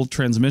cultural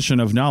transmission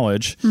of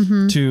knowledge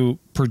to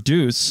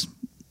produce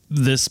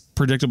this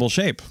predictable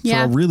shape for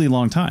a really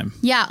long time.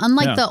 Yeah,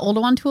 unlike the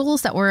Oldowan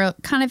tools that were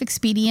kind of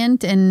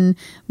expedient and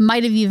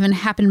might have even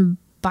happened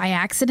by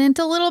accident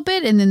a little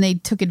bit, and then they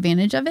took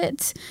advantage of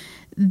it.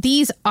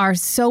 These are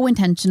so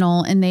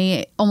intentional, and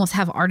they almost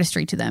have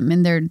artistry to them,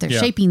 and they're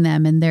shaping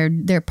them, and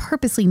they're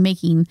purposely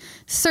making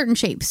certain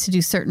shapes to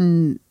do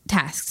certain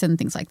tasks and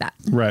things like that.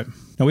 Right.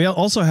 Now, we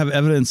also have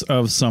evidence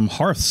of some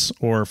hearths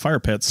or fire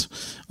pits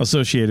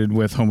associated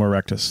with Homo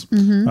erectus.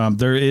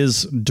 There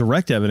is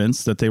direct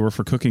evidence that they were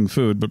for cooking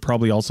food, but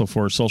probably also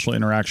for social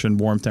interaction,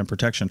 warmth, and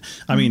protection.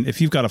 I mean,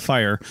 if you've got a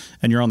fire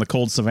and you're on the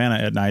cold savanna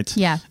at night,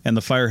 and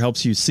the fire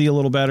helps you see a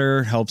little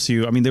better, helps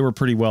you. I mean, they were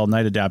pretty well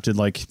night adapted,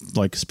 like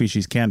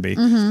species can be,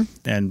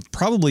 and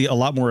probably a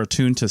lot more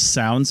attuned to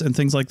sounds and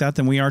things like that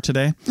than we are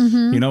today.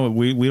 You know,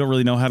 we don't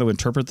really know how to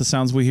interpret the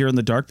sounds we hear in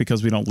the dark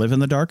because we don't live in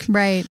the dark.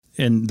 Right.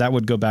 And that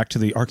would go back to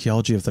the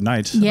archaeology of the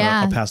night,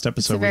 a past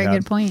episode we had. That's a very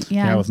good point.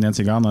 Yeah, with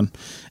Nancy Gonlin.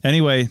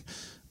 Anyway,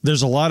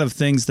 there's a lot of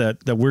things that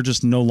we're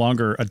just no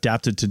longer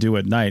adapted to do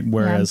at night,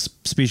 whereas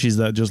species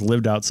that just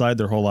lived outside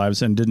their whole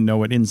lives and didn't know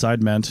what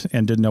inside meant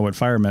and didn't know what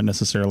fire meant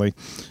necessarily,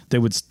 they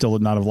would still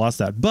not have lost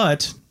that.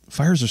 But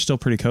fires are still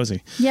pretty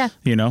cozy. Yeah.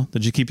 You know,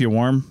 did you keep you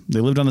warm?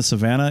 They lived on the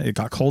savannah. It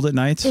got cold at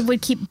night. It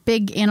would keep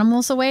big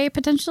animals away,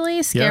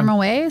 potentially, scare them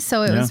away.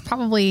 So it was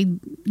probably,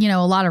 you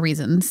know, a lot of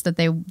reasons that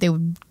they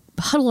would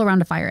huddle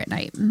around a fire at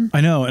night.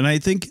 I know. And I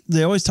think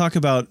they always talk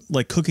about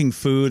like cooking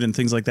food and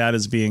things like that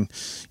as being,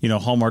 you know,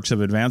 hallmarks of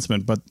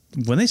advancement. But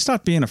when they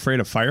stopped being afraid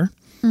of fire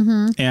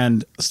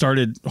and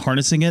started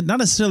harnessing it, not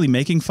necessarily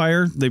making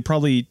fire, they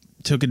probably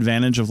took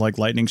advantage of like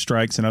lightning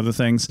strikes and other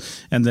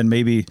things, and then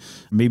maybe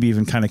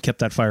even kind of kept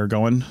that fire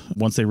going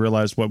once they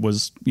realized what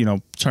was, you know,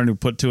 trying to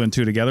put two and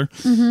two together,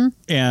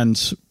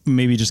 and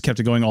maybe just kept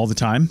it going all the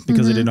time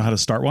because they didn't know how to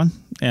start one,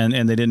 and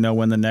they didn't know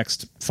when the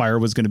next fire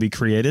was going to be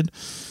created.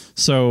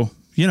 So,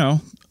 you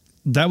know,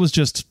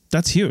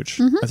 that's huge.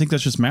 I think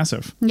that's just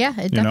massive. Yeah,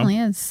 it definitely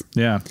is.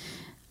 Yeah.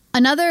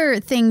 Another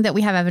thing that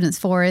we have evidence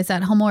for is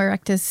that Homo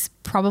erectus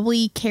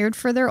probably cared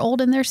for their old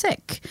and their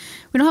sick.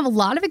 We don't have a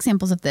lot of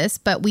examples of this,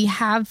 but we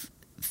have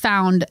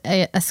found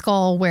a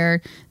skull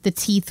where the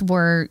teeth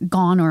were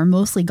gone or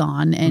mostly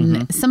gone,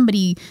 and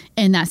somebody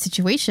in that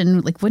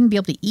situation like wouldn't be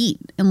able to eat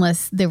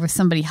unless there was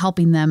somebody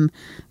helping them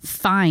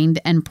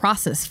find and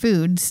process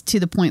foods to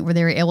the point where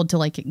they were able to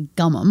like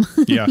gum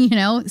them. Yeah. You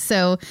know,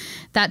 so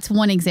that's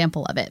one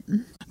example of it.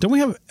 Don't we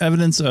have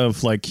evidence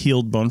of like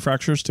healed bone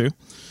fractures too?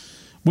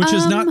 Which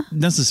is not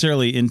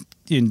necessarily in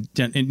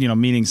you know,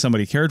 meaning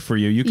somebody cared for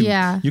you. You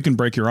can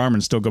break your arm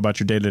and still go about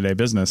your day-to-day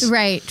business.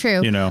 Right,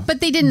 true. You know,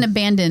 but they didn't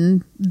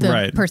abandon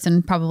the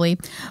person probably.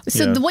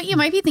 So what you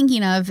might be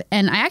thinking of,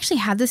 and I actually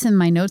had this in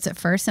my notes at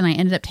first and I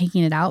ended up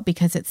taking it out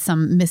because it's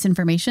some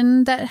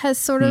misinformation that has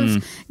sort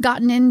of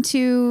gotten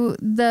into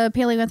the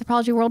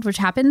paleoanthropology world, which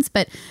happens.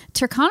 But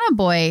Turkana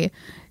boy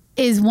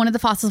is one of the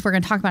fossils we're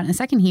going to talk about in a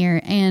second here.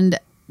 And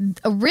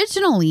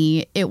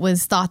originally, it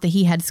was thought that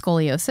he had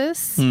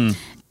scoliosis,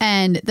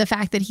 and the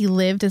fact that he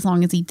lived as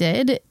long as he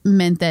did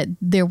meant that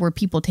there were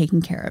people taking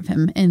care of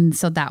him, and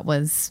so that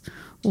was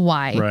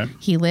why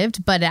he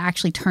lived. But it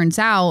actually turns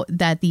out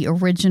that the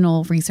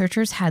original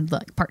researchers had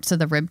like parts of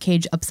the rib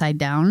cage upside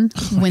down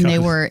when they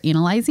were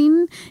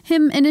analyzing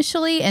him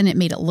initially, and it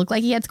made it look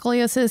like he had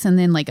scoliosis. And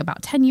then like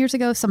about 10 years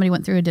ago, somebody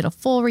went through and did a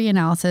full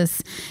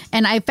reanalysis,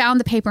 and I found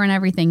the paper and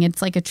everything.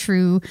 It's like a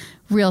true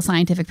real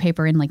scientific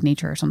paper in like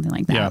Nature or something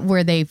like that,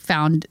 where they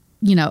found,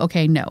 you know,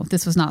 okay, no,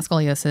 this was not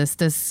scoliosis.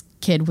 This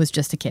kid was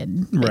just a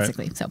kid,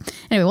 basically. So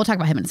anyway, we'll talk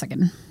about him in a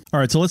second. All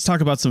right, so let's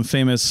talk about some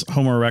famous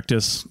Homo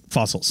erectus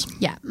fossils.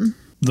 Yeah.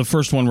 The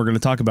first one we're going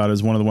to talk about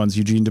is one of the ones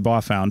Eugene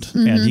Dubois found,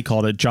 and he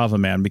called it Java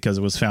Man because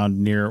it was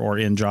found near or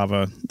in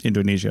Java,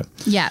 Indonesia.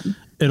 Yeah.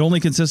 It only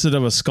consisted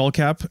of a skull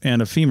cap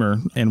and a femur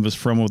and was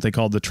from what they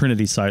called the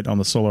Trinity site on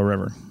the Solo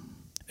River.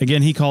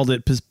 Again, he called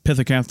it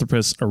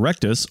Pithecanthropus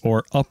erectus,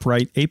 or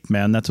upright ape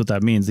man. That's what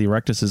that means. The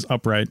erectus is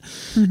upright,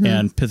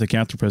 and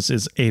Pithecanthropus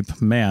is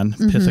ape man,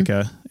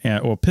 Pithica,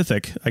 or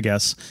Pithic, I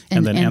guess,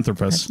 and then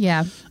anthropus,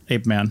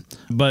 ape man.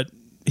 But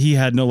he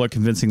had no luck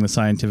convincing the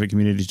scientific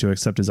community to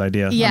accept his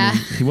idea. Yeah. I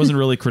mean, he wasn't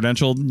really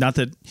credentialed. Not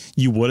that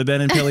you would have been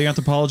in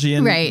paleoanthropology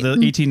in the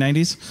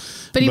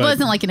 1890s. But he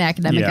wasn't like an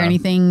academic or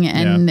anything.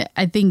 And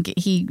I think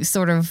he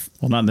sort of...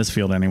 Well, not in this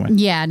field anyway.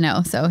 Yeah,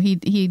 no. So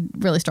he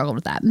really struggled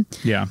with that.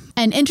 Yeah.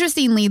 And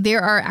interestingly,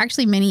 there are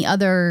actually many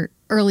other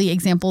early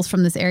examples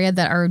from this area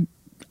that are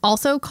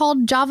also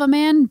called Java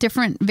Man,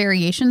 different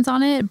variations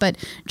on it, but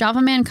Java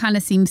Man kind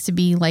of seems to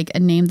be like a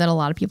name that a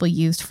lot of people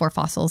used for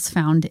fossils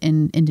found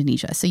in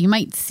Indonesia. So you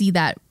might see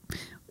that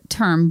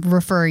term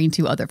referring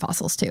to other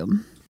fossils too.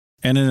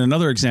 And in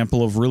another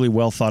example of really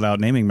well thought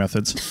out naming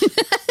methods,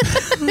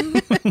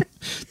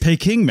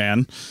 Peking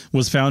Man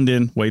was found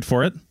in, wait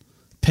for it,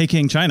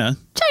 Peking, China.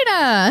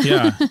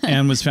 Yeah,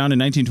 and was found in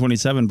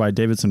 1927 by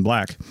Davidson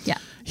Black. Yeah.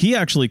 He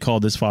actually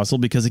called this fossil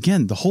because,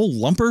 again, the whole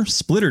lumper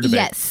splitter debate.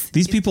 Yes.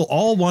 These people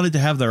all wanted to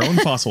have their own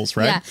fossils,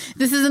 right? Yeah.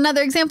 This is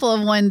another example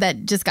of one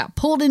that just got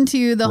pulled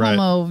into the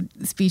Homo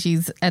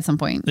species at some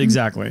point.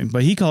 Exactly.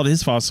 But he called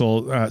his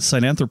fossil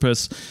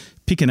Sinanthropus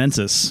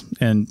Pekinensis,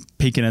 and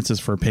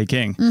Pekinensis for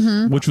Peking,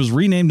 which was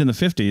renamed in the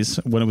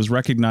 50s when it was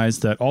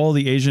recognized that all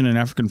the Asian and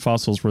African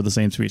fossils were the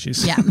same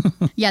species. Yeah.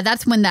 Yeah,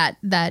 that's when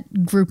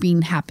that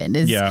grouping happened.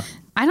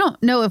 I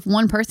don't know if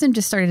one person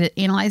just started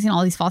analyzing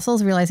all these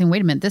fossils, realizing,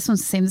 wait a minute, this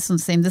one's the same, this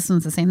one's the same, this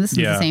one's the same, this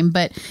one's the same.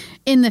 But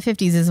in the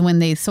 50s is when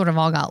they sort of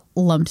all got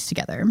lumped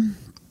together.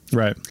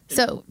 Right.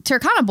 So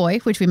Turkana Boy,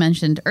 which we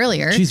mentioned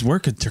earlier. Geez, where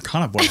could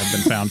Turkana Boy have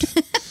been found?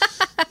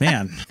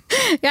 Man.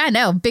 Yeah, I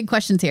know. Big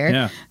questions here.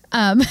 Yeah.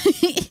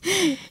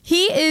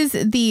 He is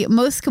the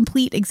most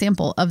complete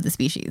example of the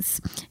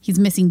species. He's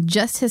missing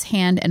just his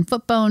hand and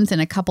foot bones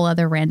and a couple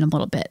other random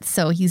little bits.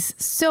 So he's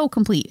so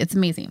complete. It's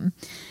amazing.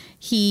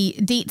 He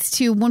dates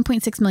to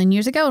 1.6 million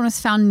years ago and was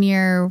found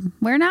near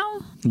where now?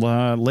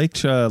 Lake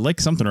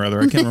something or other.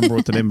 I can't remember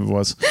what the name of it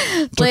was.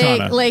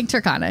 Turkana. Lake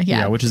Turkana.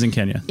 Yeah. Yeah, which is in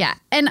Kenya. Yeah.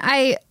 And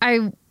I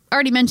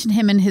already mentioned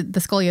him in the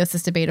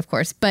scoliosis debate, of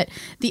course. But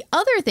the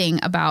other thing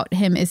about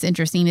him is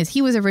interesting is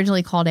he was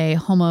originally called a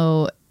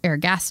Homo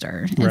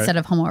ergaster instead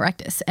of Homo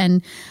erectus.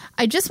 And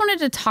I just wanted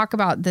to talk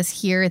about this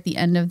here at the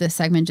end of this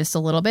segment just a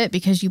little bit,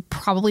 because you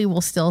probably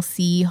will still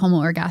see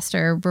Homo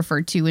ergaster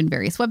referred to in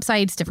various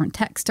websites, different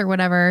text or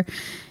whatever.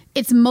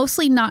 It's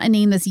mostly not a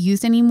name that's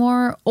used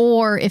anymore,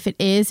 or if it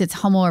is, it's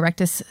Homo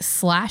erectus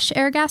 /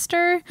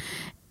 ergaster.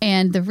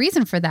 And the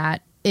reason for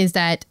that is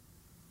that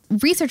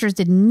researchers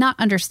did not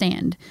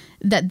understand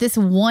that this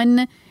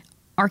one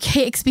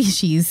archaic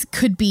species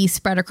could be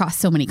spread across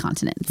so many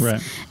continents.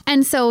 Right.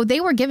 And so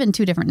they were given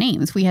two different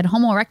names. We had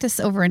Homo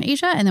erectus over in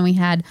Asia, and then we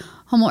had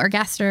Homo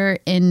ergaster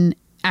in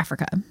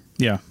Africa.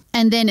 Yeah.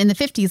 And then in the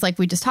 50s, like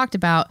we just talked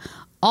about,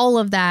 all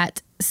of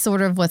that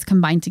sort of was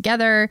combined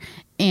together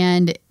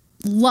and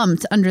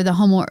lumped under the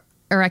Homo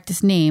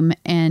erectus name.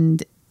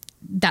 And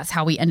that's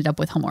how we ended up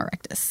with Homo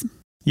erectus.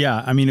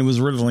 Yeah, I mean, it was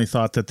originally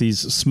thought that these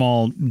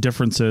small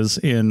differences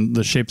in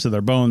the shapes of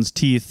their bones,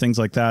 teeth, things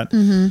like that,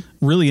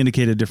 really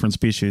indicated different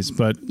species.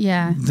 But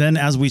then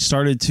as we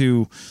started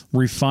to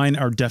refine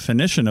our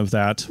definition of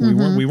that, we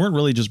weren't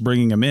really just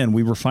bringing them in.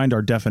 We refined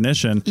our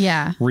definition,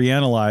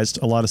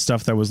 reanalyzed a lot of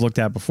stuff that was looked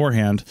at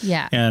beforehand,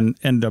 and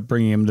ended up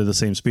bringing them to the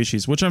same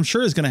species, which I'm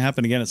sure is going to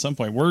happen again at some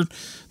point.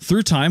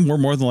 Through time, we're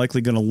more than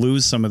likely going to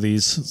lose some of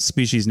these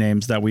species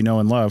names that we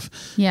know and love,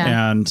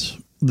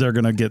 and they're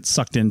going to get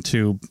sucked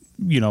into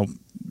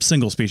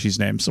single species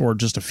names or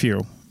just a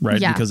few, right?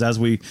 Yeah. Because as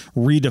we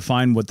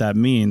redefine what that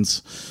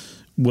means,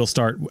 we'll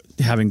start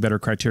having better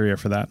criteria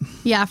for that.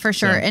 Yeah, for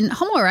sure. And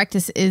Homo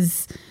erectus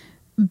is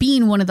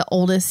being one of the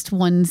oldest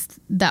ones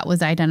that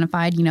was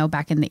identified,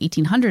 back in the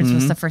 1800s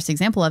was the first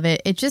example of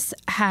it. It just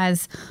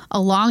has a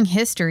long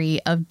history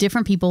of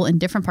different people in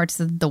different parts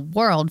of the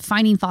world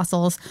finding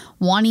fossils,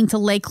 wanting to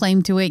lay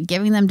claim to it,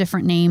 giving them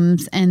different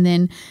names. And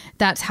then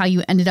that's how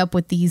you ended up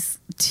with these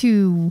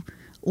two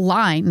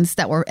lines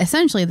that were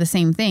essentially the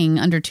same thing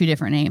under two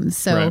different names.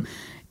 So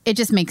it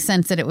just makes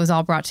sense that it was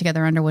all brought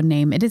together under one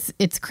name.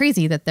 It's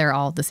crazy that they're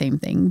all the same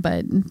thing,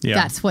 but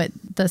that's what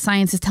the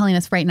science is telling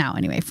us right now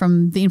anyway,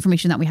 from the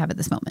information that we have at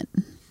this moment.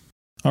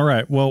 All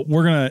right. Well,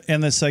 we're going to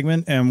end this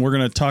segment and we're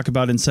going to talk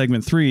about in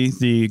segment 3,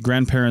 the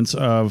grandparents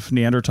of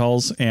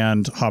Neanderthals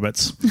and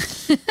hobbits.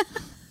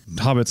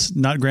 Hobbits,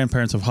 not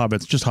grandparents of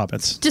hobbits, just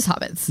hobbits. Just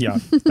hobbits. Yeah.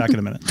 Back in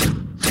a minute.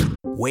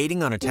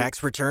 Waiting on a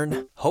tax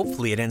return?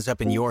 Hopefully it ends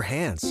up in your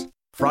hands.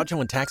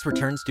 Fraudulent tax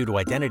returns due to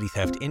identity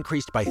theft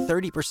increased by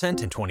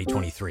 30% in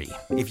 2023.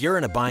 If you're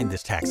in a bind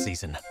this tax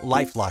season,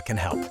 LifeLock can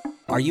help.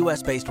 Our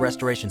U.S.-based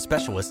restoration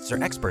specialists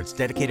are experts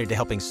dedicated to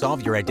helping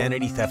solve your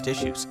identity theft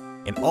issues.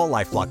 And all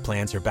LifeLock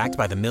plans are backed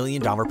by the $1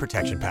 Million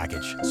Protection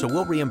Package. So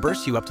we'll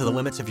reimburse you up to the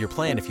limits of your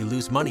plan if you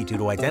lose money due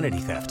to identity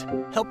theft.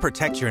 Help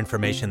protect your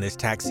information this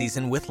tax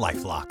season with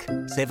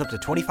LifeLock. Save up to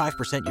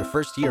 25% your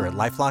first year at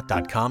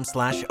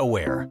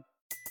LifeLock.com/aware.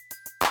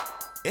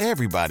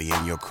 Everybody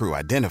in your crew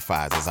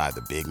identifies as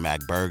either Big Mac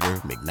Burger,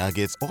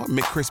 McNuggets, or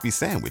McCrispy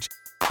Sandwich.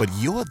 But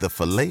you're the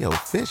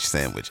Filet-O-Fish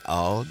Sandwich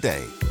all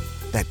day.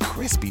 That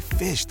crispy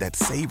fish, that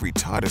savory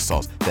tartar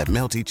sauce, that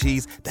melty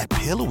cheese, that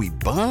pillowy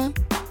bun.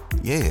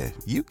 Yeah,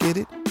 you get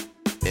it.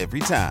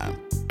 Every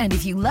time. And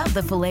if you love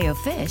the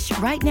Filet-O-Fish,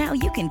 right now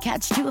you can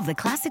catch two of the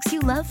classics you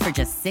love for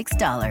just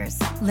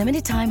 $6.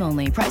 Limited time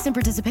only. Price and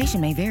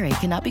participation may vary.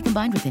 Cannot be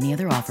combined with any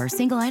other offer.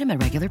 Single item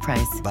at regular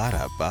price.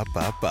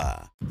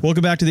 Ba-da-ba-ba-ba.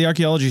 Welcome back to the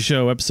Archaeology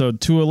Show,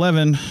 episode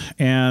 211.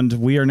 And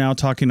we are now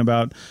talking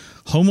about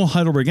Homo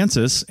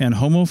heidelbergensis and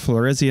Homo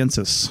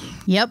floresiensis.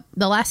 Yep,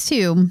 the last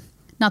two.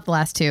 Not the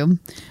last two.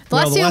 The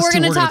last two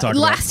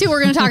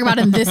we're going to talk about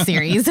in this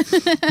series.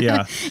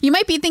 Yeah. You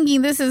might be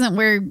thinking this isn't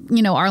where,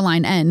 our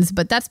line ends,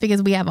 but that's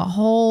because we have a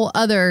whole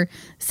other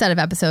set of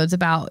episodes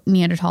about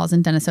Neanderthals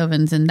and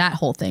Denisovans and that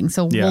whole thing.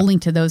 So we'll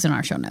link to those in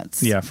our show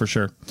notes. Yeah, for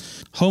sure.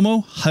 Homo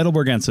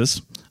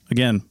heidelbergensis,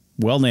 again,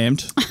 well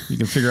named. You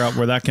can figure out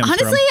where that comes from.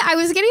 Honestly, I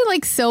was getting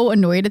so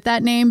annoyed at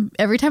that name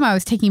every time I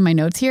was taking my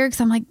notes here,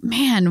 because I'm like,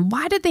 man,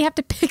 why did they have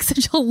to pick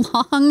such a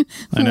long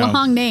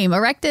name?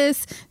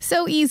 Erectus,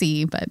 so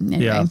easy. But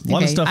anyway, a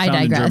lot of stuff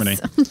found in Germany.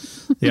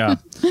 Yeah.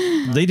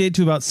 They date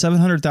to about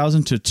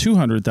 700,000 to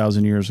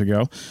 200,000 years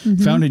ago,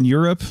 found in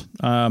Europe.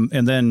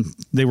 And then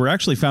they were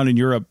actually found in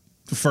Europe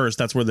first.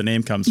 That's where the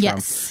name comes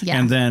from. Yeah.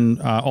 And then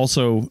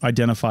also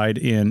identified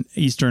in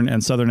Eastern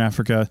and Southern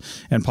Africa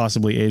and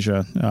possibly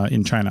Asia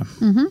in China.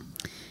 Mm-hmm.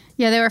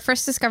 Yeah, they were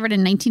first discovered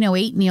in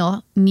 1908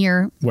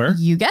 near where?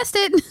 You guessed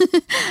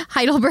it,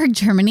 Heidelberg,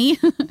 Germany.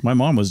 My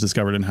mom was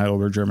discovered in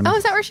Heidelberg, Germany. Oh,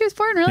 is that where she was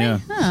born? Really? Yeah.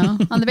 Oh,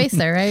 on the base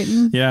there, right?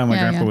 Yeah, my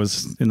grandpa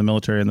was in the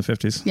military in the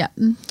 50s. Yeah.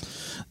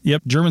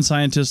 Yep, German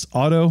scientist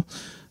Otto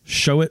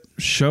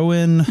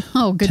Schoentensack.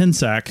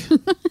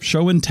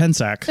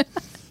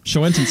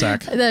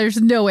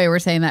 There's no way we're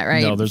saying that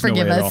right. No, there's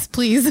Forgive no way us,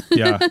 please.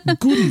 Yeah.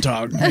 Guten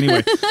Tag.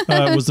 Anyway,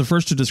 was the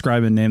first to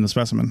describe and name the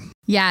specimen.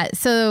 Yeah.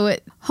 So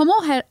Homo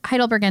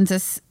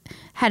heidelbergensis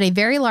had a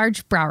very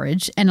large brow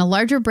ridge and a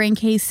larger brain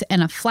case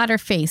and a flatter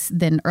face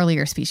than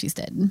earlier species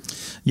did.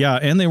 Yeah.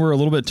 And they were a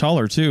little bit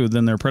taller, too,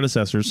 than their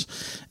predecessors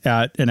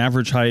at an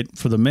average height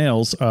for the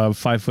males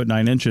of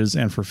 5'9"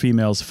 and for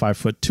females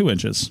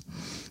 5'2".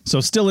 So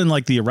still in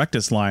like the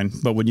erectus line,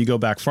 but when you go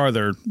back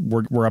farther,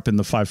 we're up in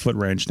the 5 foot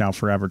range now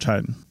for average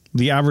height.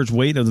 The average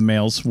weight of the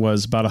males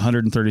was about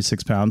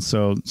 136 pounds,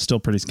 so still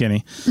pretty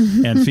skinny,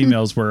 and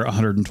females were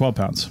 112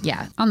 pounds.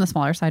 Yeah, on the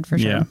smaller side for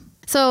sure. Yeah.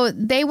 So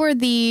they were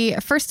the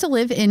first to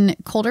live in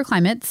colder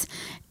climates.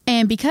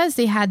 And because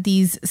they had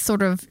these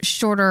sort of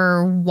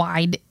shorter,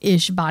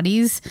 wide-ish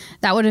bodies,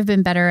 that would have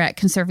been better at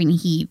conserving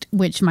heat,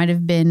 which might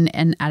have been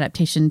an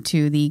adaptation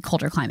to the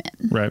colder climate.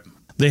 Right.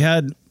 They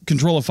had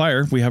control of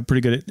fire. We have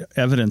pretty good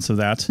evidence of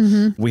that.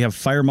 We have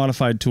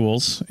fire-modified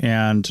tools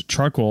and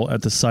charcoal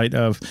at the site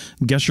of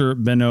Gesher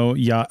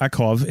Beno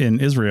Yaakov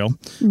in Israel.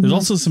 There's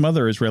also some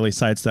other Israeli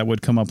sites that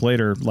would come up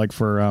later, like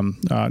for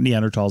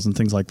Neanderthals and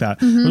things like that.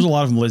 There's a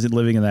lot of them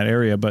living in that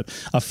area, but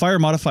a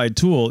fire-modified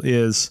tool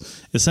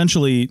is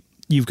essentially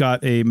you've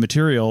got a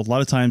material. A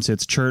lot of times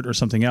it's chert or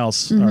something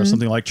else, or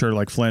something like chert,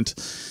 like flint.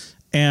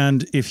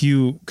 And if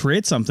you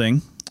create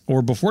something,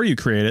 or before you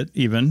create it,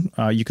 even,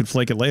 you could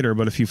flake it later.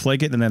 But if you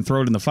flake it and then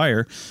throw it in the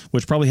fire,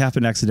 which probably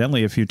happened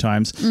accidentally a few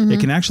times, it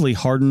can actually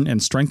harden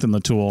and strengthen the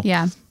tool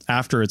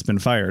after it's been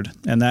fired.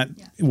 And that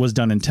was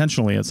done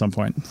intentionally at some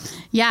point.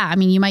 Yeah. I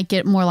mean, you might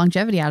get more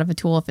longevity out of a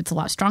tool if it's a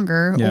lot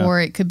stronger, or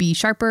it could be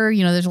sharper.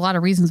 You know, there's a lot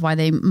of reasons why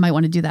they might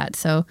want to do that.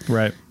 So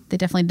they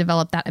definitely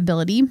developed that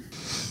ability.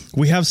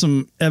 We have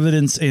some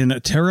evidence in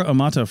Terre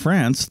Amata,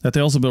 France, that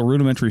they also built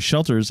rudimentary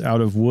shelters out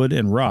of wood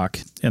and rock,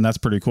 and that's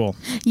pretty cool.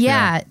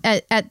 Yeah.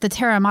 At the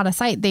Terre Amata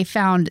site, they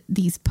found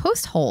these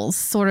post holes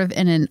sort of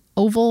in an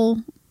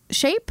oval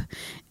shape,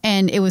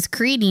 and it was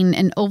creating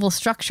an oval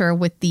structure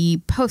with the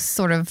posts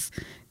sort of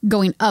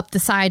going up the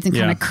sides and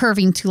kind of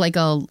curving to like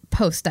a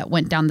post that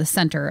went down the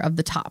center of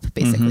the top,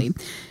 basically.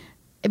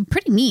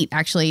 Pretty neat,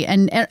 actually.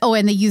 And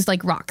they used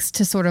like rocks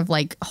to sort of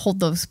like hold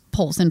those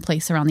poles in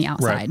place around the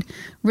outside.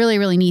 Really,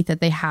 really neat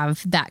that they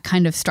have that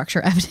kind of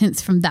structure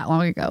evidence from that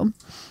long ago.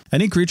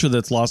 Any creature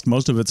that's lost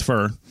most of its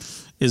fur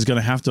is going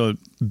to have to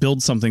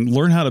build something,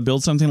 learn how to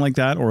build something like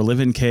that, or live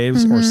in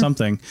caves or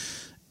something,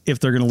 if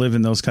they're going to live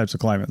in those types of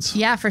climates.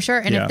 Yeah, for sure.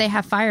 And if they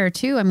have fire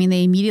too, I mean,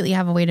 they immediately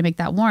have a way to make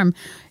that warm.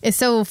 It's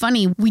so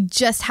funny. We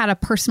just had a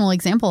personal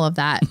example of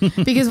that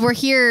because we're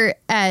here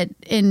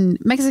in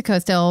Mexico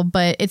still,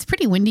 but it's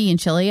pretty windy and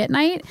chilly at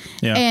night.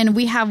 Yeah. And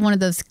we have one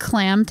of those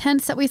clam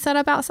tents that we set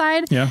up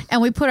outside. Yeah.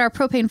 And we put our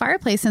propane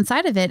fireplace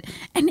inside of it.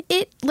 And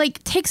it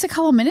like takes a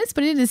couple minutes,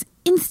 but it is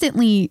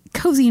instantly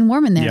cozy and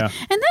warm in there. Yeah.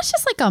 And that's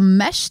just like a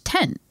mesh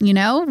tent, you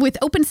know, with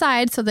open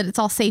sides so that it's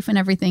all safe and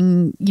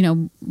everything, you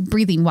know,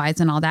 breathing wise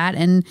and all that.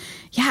 And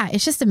yeah,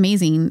 it's just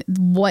amazing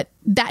what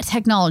that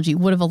technology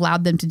would have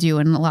allowed them to do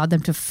and allowed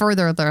them to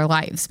further their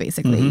lives,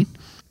 basically.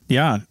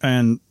 Yeah.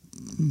 And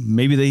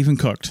maybe they even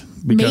cooked.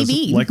 Because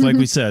like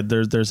we said,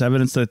 there's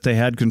evidence that they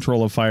had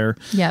control of fire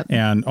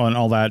and on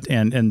all that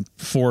and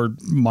for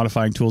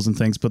modifying tools and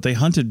things, but they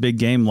hunted big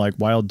game like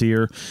wild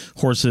deer,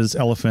 horses,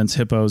 elephants,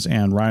 hippos,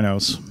 and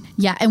rhinos.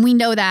 Yeah, and we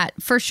know that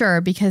for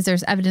sure because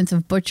there's evidence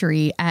of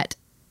butchery at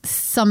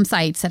some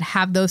sites that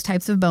have those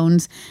types of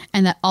bones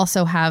and that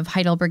also have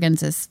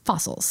Heidelbergensis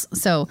fossils.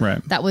 So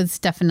that was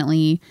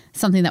definitely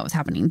something that was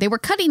happening. They were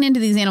cutting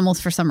into these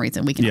animals for some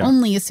reason. We can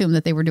only assume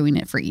that they were doing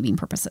it for eating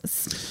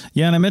purposes.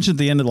 Yeah, and I mentioned at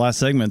the end of the last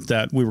segment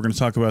that we were going to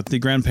talk about the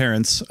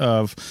grandparents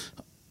of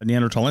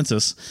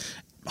Neanderthalensis.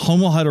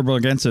 Homo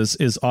heidelbergensis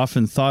is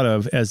often thought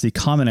of as the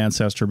common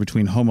ancestor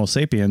between Homo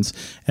sapiens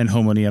and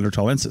Homo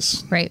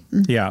neanderthalensis. Right.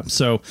 Yeah.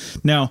 So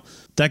now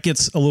that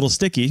gets a little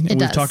sticky. And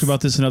we've talked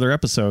about this in other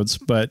episodes,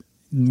 but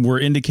we're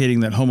indicating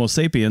that Homo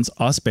sapiens,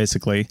 us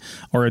basically,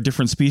 are a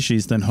different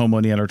species than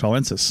Homo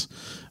neanderthalensis.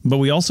 But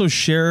we also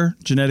share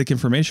genetic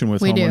information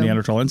with Homo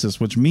neanderthalensis,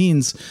 which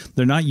means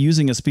they're not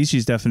using a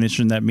species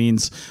definition that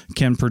means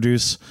can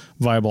produce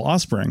viable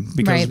offspring.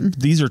 Because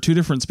these are two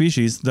different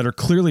species that are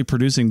clearly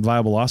producing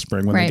viable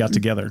offspring when they got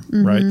together,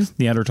 right?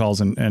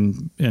 Neanderthals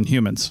and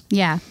humans.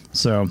 Yeah.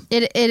 So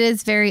it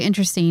is very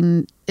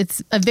interesting.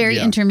 It's a very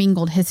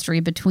intermingled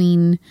history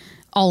between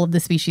all of the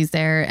species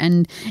there.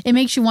 And it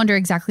makes you wonder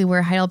exactly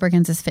where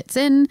heidelbergensis fits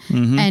in,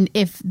 and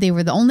if they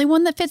were the only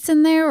one that fits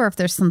in there, or if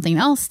there's something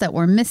else that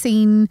we're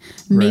missing.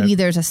 Maybe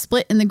there's a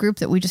split in the group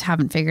that we just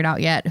haven't figured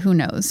out yet. Who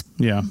knows?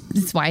 Yeah.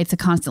 That's why it's a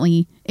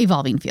constantly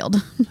evolving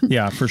field.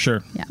 Yeah, for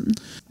sure. Yeah.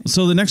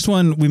 So the next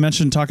one we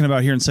mentioned talking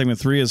about here in segment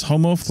 3 is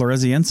Homo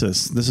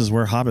floresiensis. This is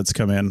where hobbits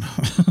come in.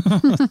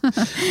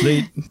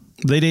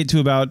 They date to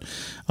about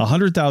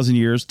 100,000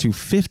 years to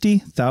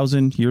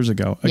 50,000 years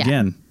ago.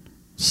 Again,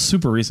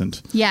 super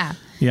recent. Yeah.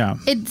 Yeah.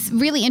 It's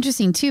really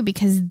interesting too,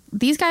 because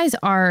these guys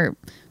are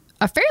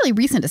a fairly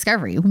recent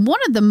discovery. One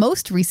of the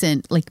most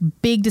recent, like,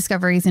 big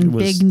discoveries in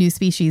big new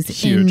species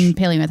in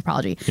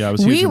paleoanthropology. Yeah, it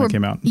was huge when it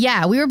came out.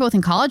 Yeah, we were both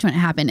in college when it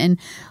happened. And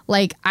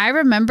like, I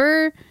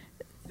remember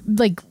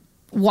like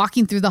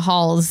walking through the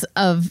halls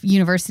of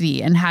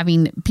university and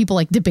having people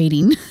like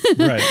debating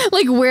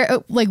like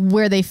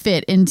where they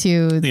fit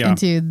into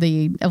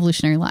the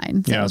evolutionary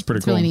line. So it's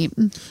pretty cool. Really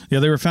neat. Yeah,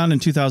 they were found in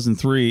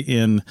 2003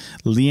 in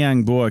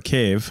Liangboa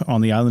Cave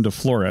on the island of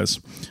Flores.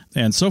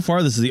 And so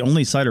far, this is the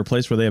only site or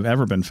place where they have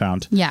ever been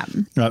found. Yeah.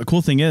 The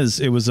cool thing is,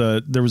 there was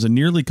a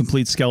nearly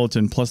complete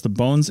skeleton plus the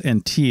bones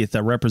and teeth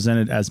that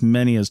represented as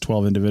many as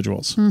 12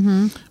 individuals,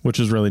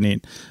 which is really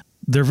neat.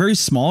 They're very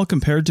small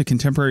compared to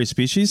contemporary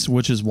species,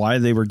 which is why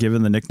they were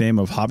given the nickname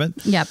of hobbit.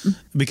 Yep.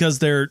 Because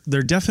they're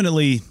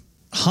definitely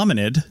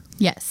hominid.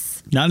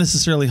 Yes. Not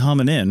necessarily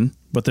hominin,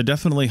 but they're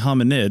definitely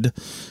hominid.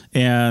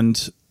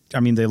 And I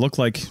mean, they look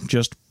like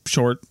just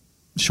short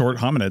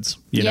hominids,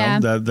 you know,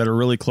 that are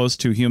really close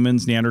to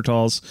humans,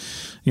 Neanderthals,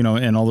 you know,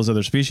 and all those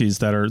other species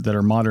that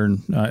are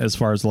modern as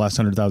far as the last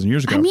 100,000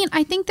 years ago. I mean,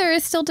 I think there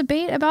is still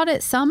debate about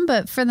it,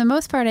 but for the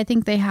most part, I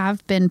think they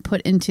have been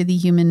put into the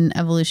human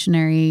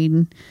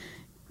evolutionary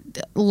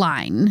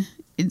line.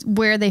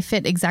 Where they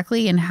fit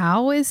exactly and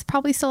how is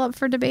probably still up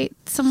for debate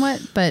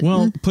somewhat, but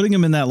putting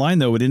them in that line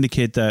though would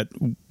indicate that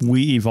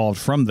we evolved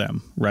from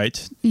them, right?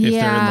 If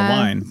they're in the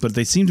line, but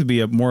they seem to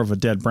be more of a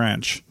dead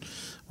branch,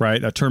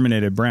 right? A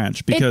terminated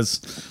branch,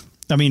 because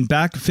I mean,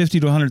 back 50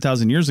 to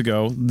 100,000 years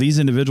ago, these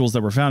individuals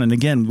that were found, and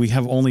again, we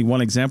have only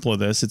one example of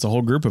this. It's a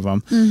whole group of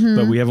them,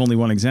 but we have only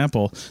one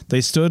example.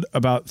 They stood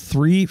about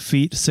 3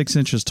 feet 6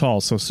 inches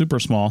tall, so super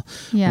small,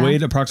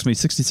 weighed approximately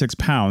 66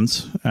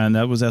 pounds, and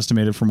that was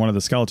estimated from one of the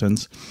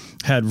skeletons,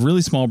 had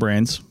really small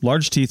brains,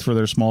 large teeth for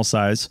their small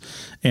size,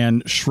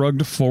 and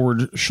shrugged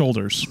forward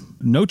shoulders.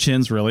 No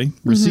chins, really,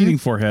 receding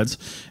foreheads,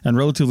 and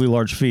relatively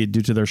large feet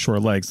due to their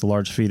short legs. The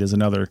large feet is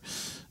another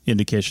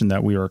indication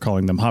that we are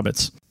calling them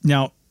hobbits.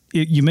 Now,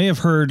 you may have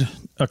heard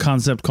a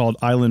concept called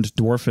island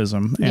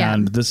dwarfism,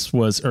 and this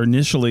was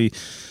initially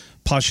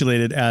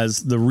postulated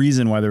as the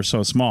reason why they're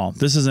so small.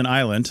 This is an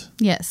island.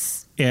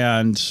 Yes.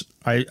 And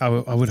I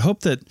would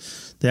hope that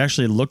they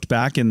actually looked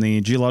back in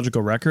the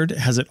geological record.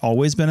 Has it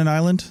always been an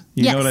island?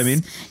 You know what I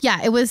mean? Yeah,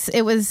 it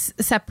was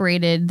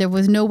separated. There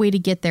was no way to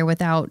get there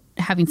without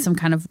having some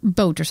kind of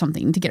boat or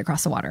something to get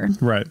across the water.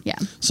 Right. Yeah.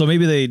 So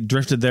maybe they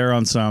drifted there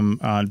on some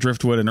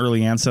driftwood. An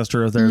early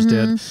ancestor of theirs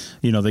did.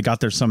 You know, they got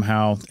there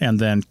somehow and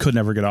then could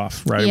never get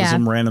off. Right. Yeah. It was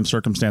some random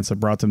circumstance that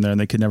brought them there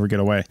and they could never get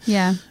away.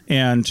 Yeah.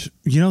 And,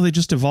 you know, they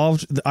just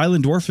evolved. The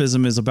island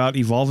dwarfism is about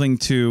evolving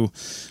to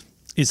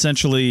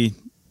essentially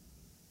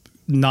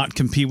not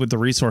compete with the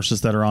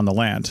resources that are on the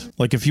land.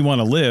 Like if you want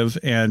to live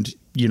and,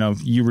 you know,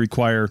 you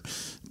require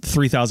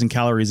 3,000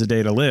 calories a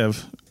day to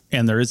live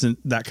and there isn't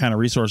that kind of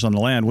resource on the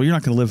land, well, you're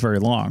not going to live very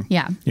long.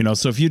 Yeah. You know,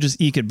 so if you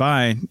just eke it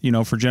by, you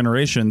know, for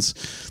generations,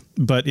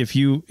 but if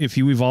you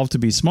evolve to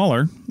be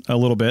smaller a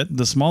little bit,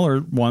 the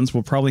smaller ones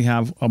will probably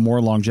have a more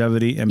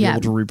longevity and be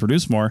able to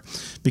reproduce more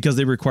because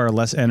they require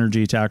less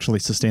energy to actually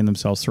sustain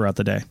themselves throughout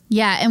the day.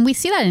 Yeah. And we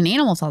see that in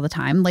animals all the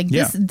time. Like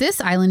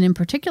this island in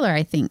particular,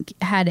 I think,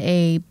 had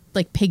a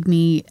like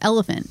pygmy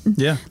elephant.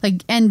 Yeah.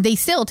 Like, and they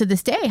still to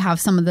this day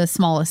have some of the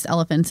smallest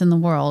elephants in the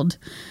world.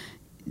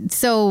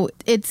 So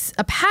it's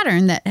a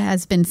pattern that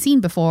has been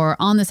seen before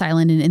on this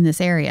island and in this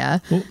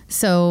area. Well,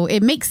 so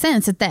it makes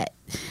sense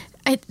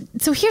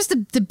so here's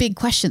the big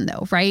question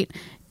though, right?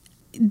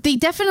 They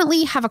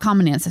definitely have a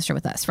common ancestor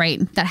with us,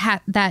 right?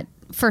 That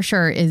for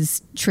sure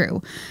is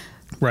true.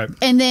 Right.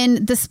 And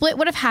then the split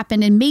would have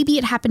happened, and maybe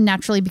it happened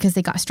naturally because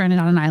they got stranded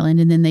on an island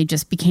and then they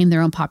just became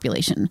their own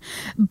population.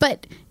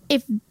 But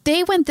if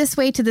they went this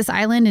way to this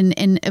island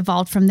and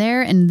evolved from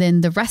there, and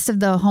then the rest of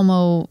the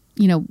Homo,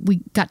 you know,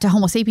 we got to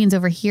Homo sapiens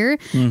over here,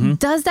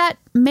 does that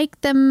make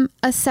them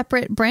a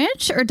separate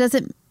branch, or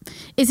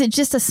is it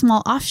just a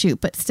small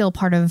offshoot, but still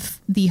part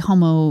of the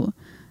Homo?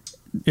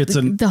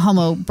 The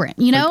Homo branch,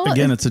 you know?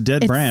 Again, it's a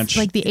dead branch.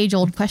 Like the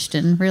age-old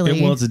question,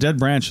 really. Well, it's a dead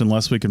branch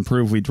unless we can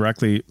prove we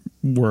directly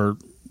were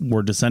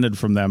descended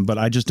from them. But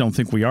I just don't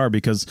think we are,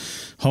 because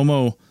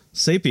Homo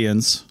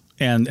sapiens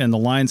and the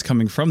lines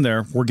coming from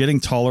there were getting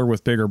taller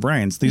with bigger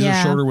brains. These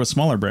are shorter with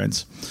smaller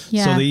brains.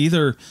 Yeah.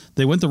 So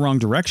they went the wrong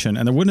direction,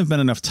 and there wouldn't have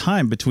been enough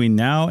time between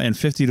now and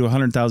 50 to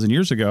 100,000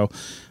 years ago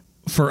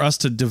for us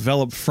to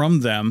develop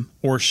from them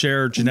or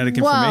share genetic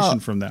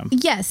information from them.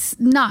 Yes,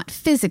 not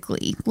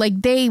physically.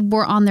 Like they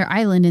were on their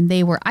island and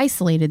they were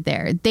isolated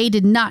there. They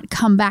did not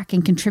come back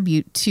and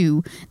contribute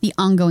to the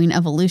ongoing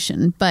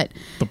evolution. But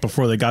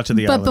before they got to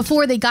the island. But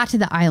before they got to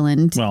the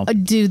island, well,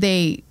 do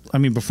they... I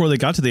mean, before they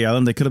got to the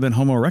island, they could have been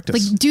Homo erectus.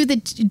 Like, do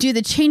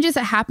the changes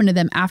that happened to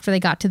them after they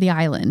got to the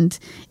island,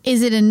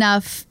 is it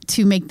enough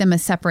to make them a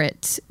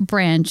separate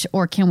branch,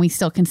 or can we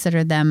still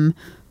consider them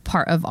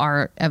part of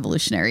our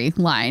evolutionary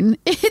line?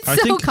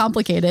 It's so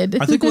complicated.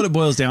 I think what it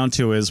boils down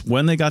to is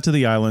when they got to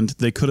the island,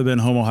 they could have been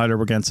Homo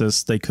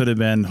heidelbergensis, they could have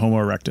been Homo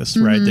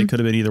erectus, right? They could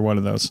have been either one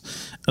of those,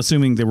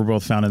 assuming they were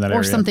both found in that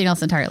area. Or something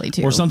else entirely,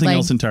 too. Or something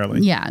else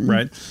entirely. Yeah.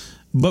 Right?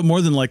 But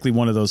more than likely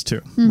one of those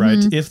two, right?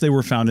 If they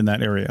were found in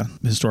that area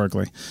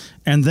historically.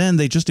 And then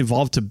they just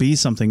evolved to be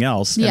something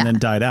else and then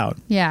died out.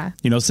 Yeah.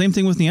 You know, same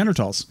thing with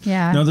Neanderthals.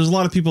 Yeah. Now, there's a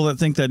lot of people that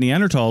think that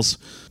Neanderthals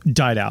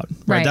died out,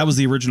 right? That was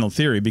the original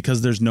theory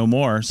because there's no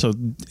more. So ...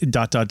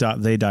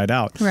 they died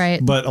out. Right.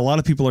 But a lot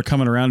of people are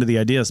coming around to the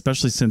idea,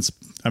 especially since,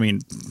 I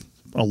mean,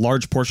 a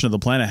large portion of the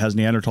planet has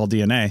Neanderthal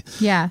DNA.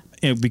 Yeah.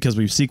 Because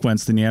we've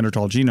sequenced the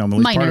Neanderthal genome, at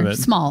least part of it.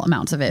 Small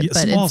amounts of it, but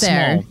small, it's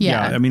there. Small.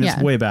 Yeah. I mean, it's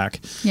way back.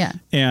 Yeah.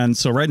 And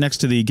so right next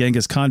to the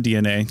Genghis Khan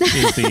DNA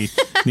is the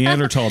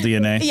Neanderthal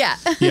DNA. Yeah.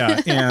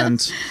 Yeah.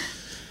 And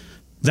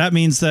that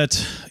means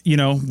that, you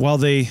know, while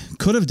they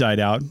could have died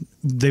out,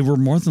 they were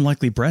more than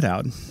likely bred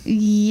out.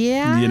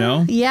 Yeah. You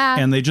know? Yeah.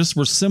 And they just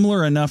were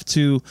similar enough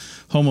to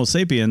Homo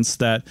sapiens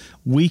that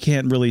we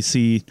can't really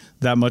see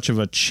that much of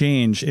a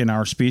change in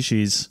our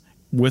species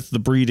with the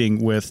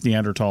breeding with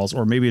Neanderthals,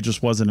 or maybe it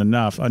just wasn't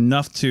enough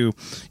to,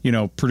 you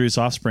know, produce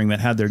offspring that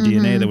had their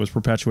DNA that was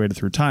perpetuated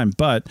through time,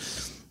 but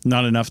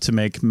not enough to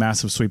make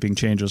massive sweeping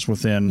changes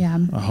within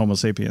Homo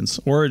sapiens.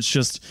 Or it's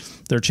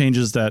just they're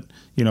changes that,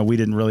 you know, we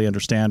didn't really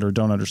understand or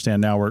don't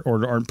understand now, or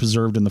aren't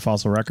preserved in the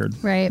fossil record.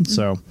 Right.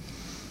 So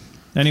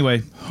anyway,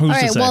 who's all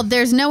right, to say? well,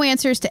 there's no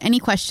answers to any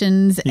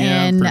questions,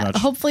 and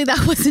hopefully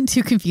that wasn't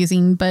too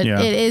confusing, but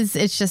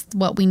it's just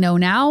what we know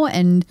now,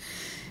 and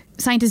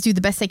scientists do the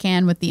best they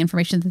can with the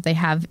information that they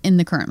have in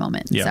the current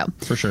moment. Yeah, so,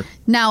 for sure.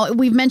 Now,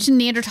 we've mentioned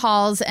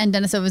Neanderthals and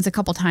Denisovans a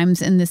couple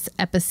times in this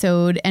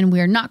episode, and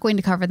we're not going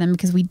to cover them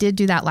because we did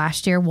do that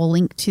last year. We'll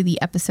link to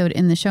the episode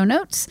in the show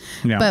notes.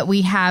 Yeah. But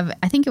we have,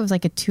 I think it was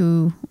like a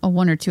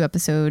 1 or 2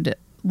 episode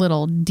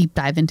little deep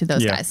dive into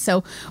those guys.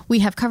 So we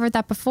have covered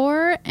that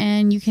before,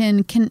 and you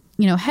can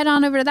head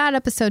on over to that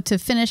episode to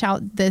finish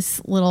out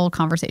this little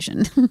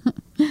conversation.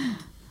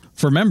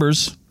 For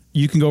members,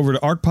 you can go over to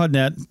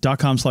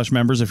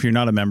arcpodnet.com/members if you're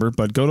not a member,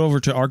 but go over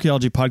to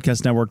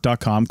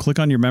archaeologypodcastnetwork.com, click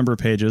on your member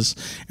pages,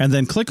 and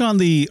then click on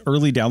the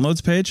early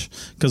downloads page,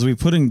 because we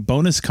put in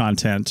bonus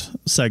content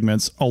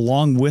segments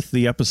along with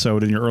the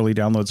episode in your early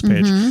downloads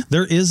page.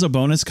 There is a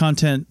bonus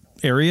content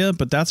area,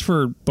 but that's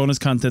for bonus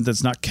content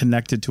that's not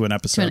connected to an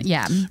episode.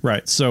 Yeah.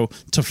 Right. So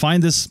to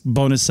find this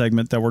bonus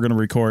segment that we're going to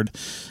record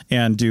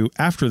and do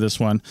after this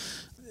one,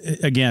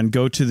 again,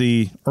 go to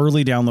the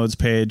early downloads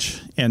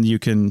page, and you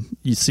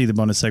see the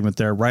bonus segment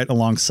there right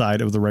alongside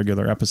of the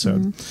regular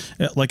episode.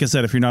 Like I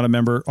said, if you're not a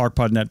member,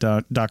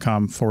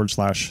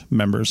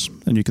 arcpodnet.com/members,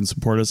 and you can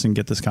support us and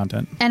get this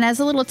content. And as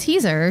a little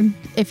teaser,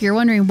 if you're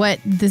wondering what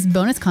this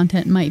bonus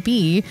content might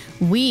be,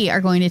 we are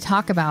going to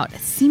talk about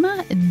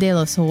Cima de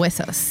los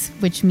Huesos,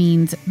 which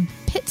means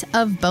pit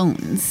of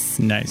bones.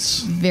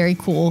 Nice. Very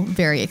cool.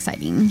 Very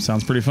exciting.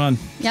 Sounds pretty fun.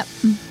 Yep.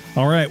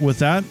 All right. With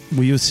that,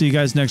 we'll see you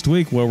guys next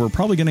week, where we're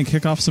probably going to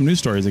kick off some news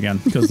stories again,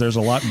 because there's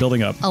a lot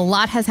building up. A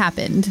lot has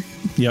happened.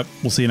 Yep.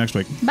 We'll see you next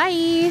week.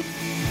 Bye.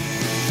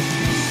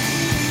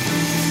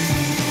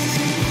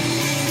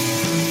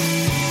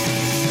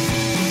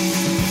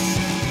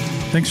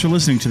 Thanks for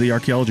listening to The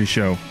Archaeology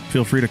Show.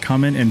 Feel free to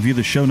comment and view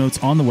the show notes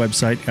on the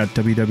website at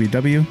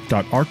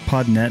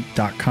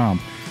www.arcpodnet.com.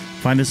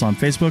 Find us on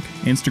Facebook,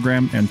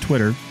 Instagram, and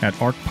Twitter at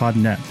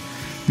ArcPodNet.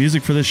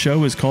 Music for this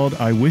show is called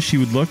I Wish You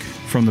Would Look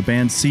from the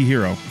band Sea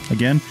Hero.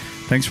 Again,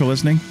 thanks for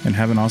listening, and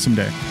have an awesome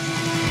day.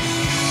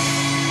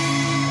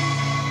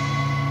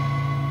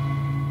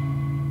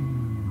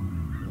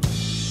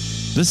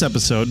 This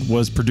episode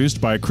was produced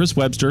by Chris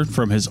Webster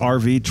from his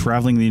RV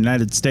traveling the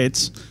United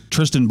States,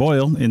 Tristan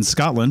Boyle in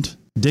Scotland,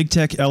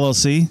 DigTech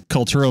LLC,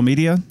 Cultural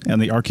Media,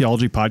 and the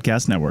Archaeology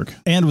Podcast Network,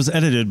 and was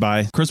edited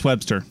by Chris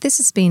Webster. This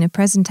has been a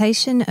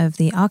presentation of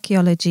the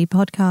Archaeology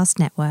Podcast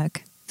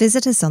Network.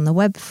 Visit us on the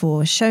web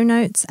for show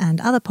notes and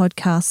other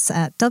podcasts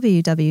at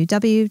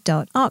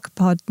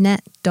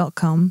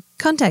www.arcpodnet.com.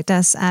 Contact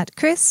us at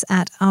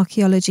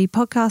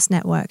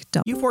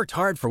chris@archaeologypodcastnetwork.com. You've worked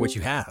hard for what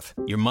you have.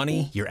 Your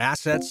money, your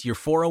assets, your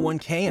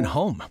 401k, and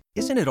home.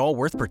 Isn't it all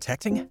worth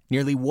protecting?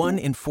 Nearly 1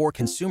 in 4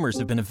 consumers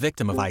have been a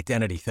victim of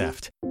identity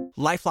theft.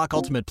 LifeLock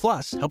Ultimate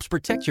Plus helps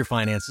protect your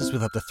finances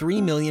with up to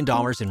 $3 million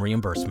in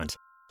reimbursement.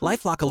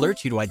 LifeLock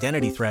alerts you to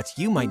identity threats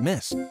you might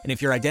miss. And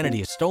if your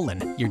identity is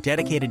stolen, your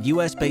dedicated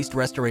U.S.-based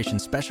restoration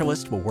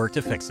specialist will work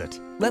to fix it.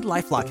 Let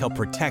LifeLock help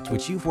protect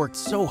what you've worked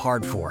so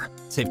hard for.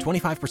 Save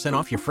 25%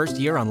 off your first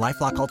year on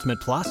LifeLock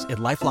Ultimate Plus at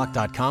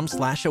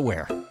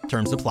LifeLock.com/aware.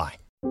 Terms apply.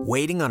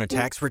 Waiting on a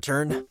tax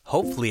return?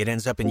 Hopefully it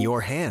ends up in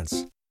your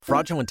hands.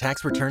 Fraudulent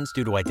tax returns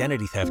due to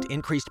identity theft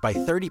increased by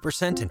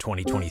 30% in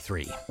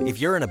 2023. If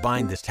you're in a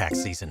bind this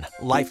tax season,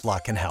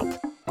 LifeLock can help.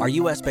 Our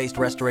U.S.-based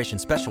restoration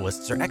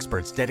specialists are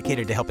experts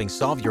dedicated to helping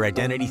solve your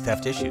identity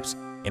theft issues.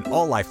 And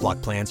all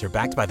LifeLock plans are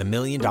backed by the $1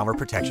 Million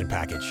Protection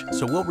Package.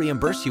 So we'll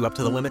reimburse you up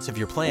to the limits of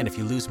your plan if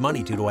you lose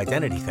money due to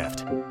identity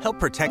theft. Help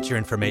protect your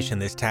information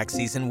this tax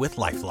season with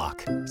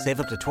LifeLock.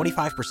 Save up to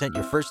 25%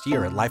 your first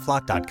year at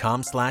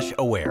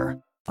LifeLock.com/aware.